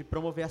intuito de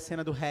promover a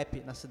cena do rap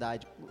na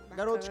cidade.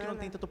 Garotos que não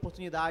têm tanta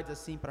oportunidade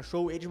assim pra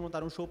show, eles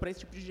montaram um show pra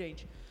esse tipo de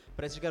gente.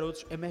 Pra esses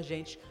garotos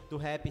emergentes do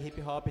rap,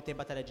 hip hop, tem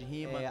batalha de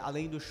rima,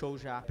 além dos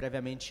shows já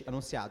previamente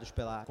anunciados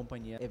pela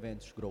companhia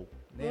Eventos Grow.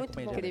 Né? Muito Companhia bom.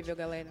 de eventos. Incrível,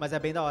 galera. Mas é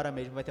bem da hora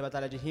mesmo, vai ter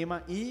batalha de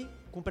rima e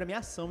com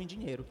premiação em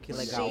dinheiro, que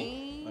legal.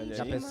 Gente, Olha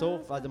Já aí.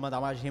 pensou mandar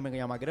uma rima e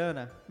ganhar uma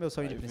grana? Meu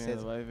sonho de Vai princesa.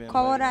 vendo, vai vendo,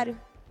 qual vai horário?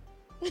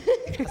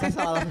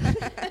 Acessa lá.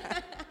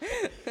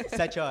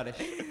 7 horas.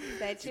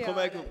 7 E como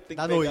é que tem que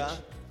Da pegar?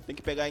 noite. Tem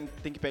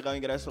que pegar o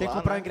ingresso Tem lá, que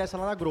comprar o né? ingresso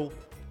lá na Grow.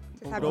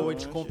 O sabe Grow a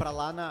onde? gente compra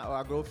lá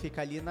a Grow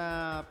fica ali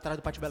atrás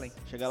do Pátio Belém.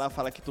 Chega lá,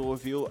 fala que tu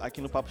ouviu aqui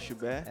no Papo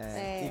Chibé.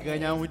 E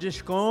ganhar um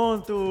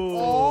desconto.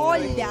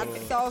 Olha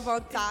só a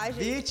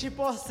vantagem.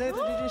 20%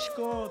 de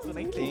desconto.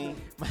 Nem tem.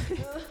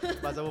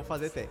 Mas eu vou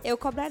fazer ter. Eu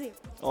cobraria.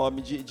 Ó,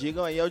 me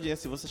digam aí,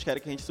 audiência, se vocês querem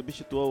que a gente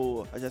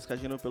substitua a Gessycka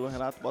Gino pelo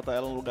Renato, bota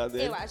ela no lugar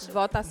dele. Eu acho.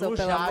 Votação, No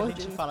pelo já amor a de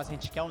gente Deus. fala se a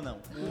gente quer ou não.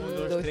 1,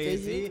 2, 2,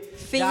 3 3 e...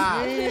 Fim. Já.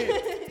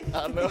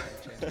 Ah, não.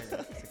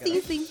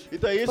 Sim, sim.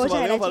 Então é isso, Poxa,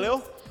 valeu, Red. valeu?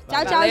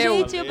 Tchau, tchau, Valeu.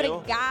 gente. Valeu.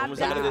 Obrigada.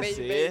 Vamos agradecer.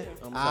 Beijo, beijo.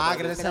 Vamos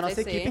Agradecer a nossa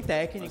Agradecer. equipe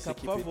técnica, nossa por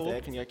equipe favor.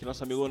 técnica, aqui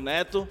nosso amigo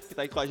Neto, que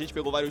tá aqui com a gente,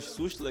 pegou vários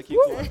sustos aqui.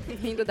 Com...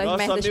 Rindo das Nosso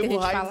merdas que a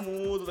amigo gente fala.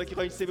 Raimundo, daqui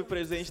com a gente sempre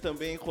presente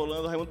também,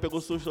 colando. O Raimundo pegou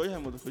susto hoje,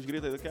 Raimundo? Os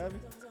gritos aí do Kevin?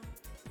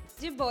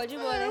 De boa, O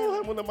né?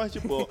 Raimundo é mais de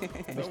boa.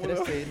 Me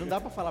estressei. Não dá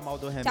pra falar mal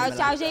do Remy. Tchau,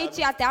 tchau,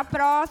 gente. Até a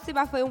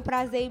próxima. Foi um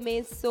prazer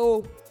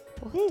imenso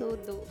por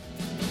tudo.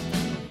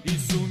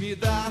 Isso me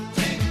dá